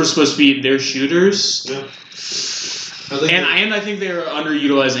 and those were supposed to be their shooters. Yeah. And I think they're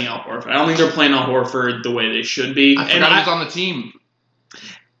underutilizing Al Horford. I don't think they're playing Al Horford the way they should be. I forgot he was on the team.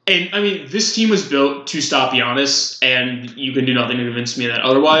 And, I mean, this team was built to stop Giannis, and you can do nothing to convince me that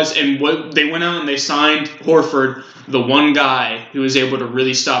otherwise. And what they went out and they signed Horford, the one guy who was able to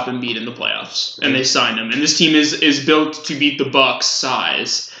really stop Embiid in the playoffs. And they signed him. And this team is built to beat the Bucks'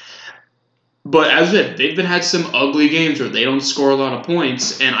 size. But as I said, they've had some ugly games where they don't score a lot of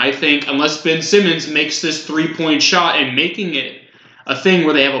points. And I think unless Ben Simmons makes this three-point shot and making it a thing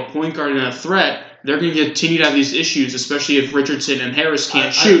where they have a point guard and a threat, they're going to continue to have these issues, especially if Richardson and Harris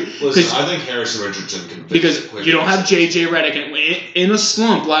can't shoot. I think Harris and Richardson can fix because it you don't have J.J. Redick. In a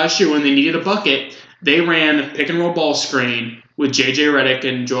slump last year when they needed a bucket, they ran pick-and-roll ball screen with J.J. Redick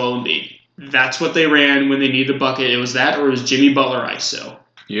and Joel Embiid. That's what they ran when they needed a bucket. It was that or it was Jimmy Butler ISO.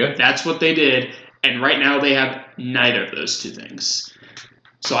 Yeah. That's what they did. And right now they have neither of those two things.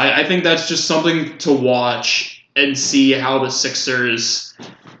 So I think that's just something to watch and see how the Sixers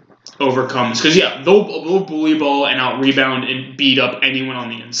overcome this. Because, yeah, they'll bully ball and out-rebound and beat up anyone on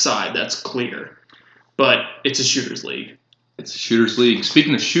the inside. That's clear. But it's a shooter's league. It's a shooter's league.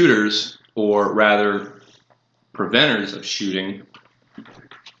 Speaking of shooters, or rather preventers of shooting,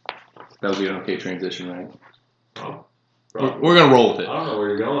 that would be an okay transition, right? Oh. We're going to roll with it. I don't know where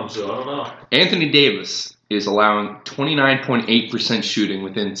you're going, so I don't know. Anthony Davis is allowing 29.8% shooting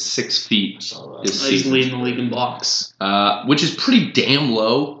within 6 feet this He's season, leading the league in blocks. which is pretty damn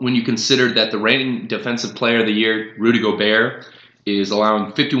low when you consider that the reigning defensive player of the year, Rudy Gobert, is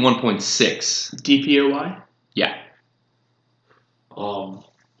allowing 51.6. DPOY? Yeah.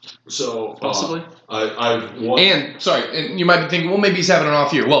 So Possibly. And you might be thinking, well, maybe he's having an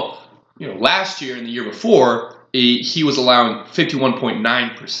off year. Well, last year and the year before, he was allowing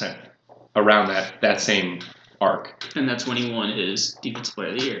 51.9% around that same arc. And that's when he won his Defensive Player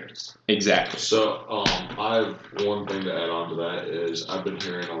of the Year. Exactly. So I have one thing to add on to that is I've been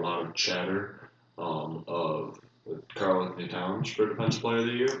hearing a lot of chatter of Karl Anthony Towns for Defensive Player of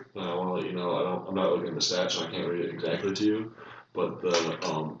the Year. And I want to let you know, I'm not looking at the stats, so I can't read it exactly to you. But the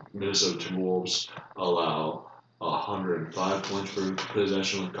Minnesota Timberwolves allow 105 points per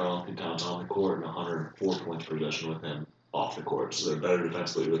possession with Karl Anthony Towns on the court and 104 points per possession with him off the court. So they're better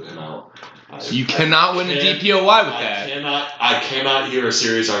defensively with him out. You cannot win a DPOY with that. I cannot hear a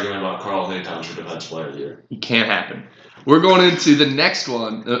serious argument about Karl Anthony Towns for Defensive Player of the Year. It can't happen. We're going into the next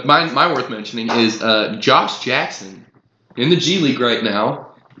one. My worth mentioning is Josh Jackson in the G League right now.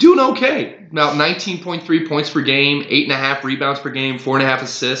 Doing okay. About 19.3 points per game, 8.5 rebounds per game, 4.5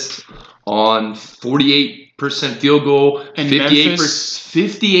 assists on 48% field goal, and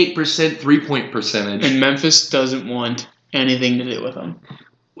 58% 3-point percentage. And Memphis doesn't want anything to do with him.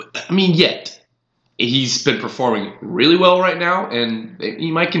 I mean, yet. He's been performing really well right now, and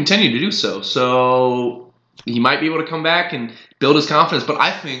he might continue to do so. So he might be able to come back and build his confidence. But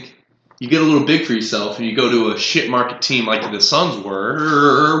I think you get a little big for yourself and you go to a shit market team like the Suns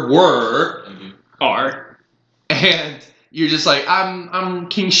were, and you're just like, I'm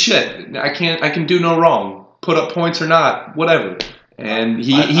king shit. I can do no wrong. Put up points or not, whatever. And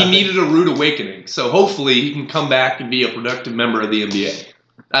he needed a rude awakening. So hopefully he can come back and be a productive member of the NBA.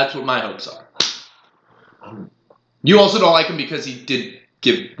 That's what my hopes are. You also don't like him because he did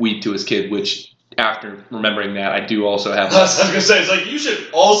give weed to his kid, which, after remembering that, I do also have. I was gonna say, it's like you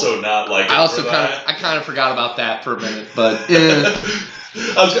should also not like him. I kind of forgot about that for a minute, but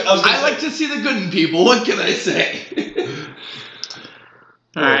I like to see the good in people. What can I say?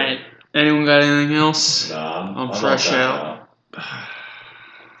 All right. Anyone got anything else? Nah, I'm fresh out.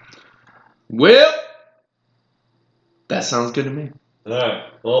 Well, that sounds good to me. All right.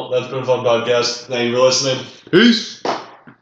 Well, that's been a fun podcast. Thank you for listening. Peace.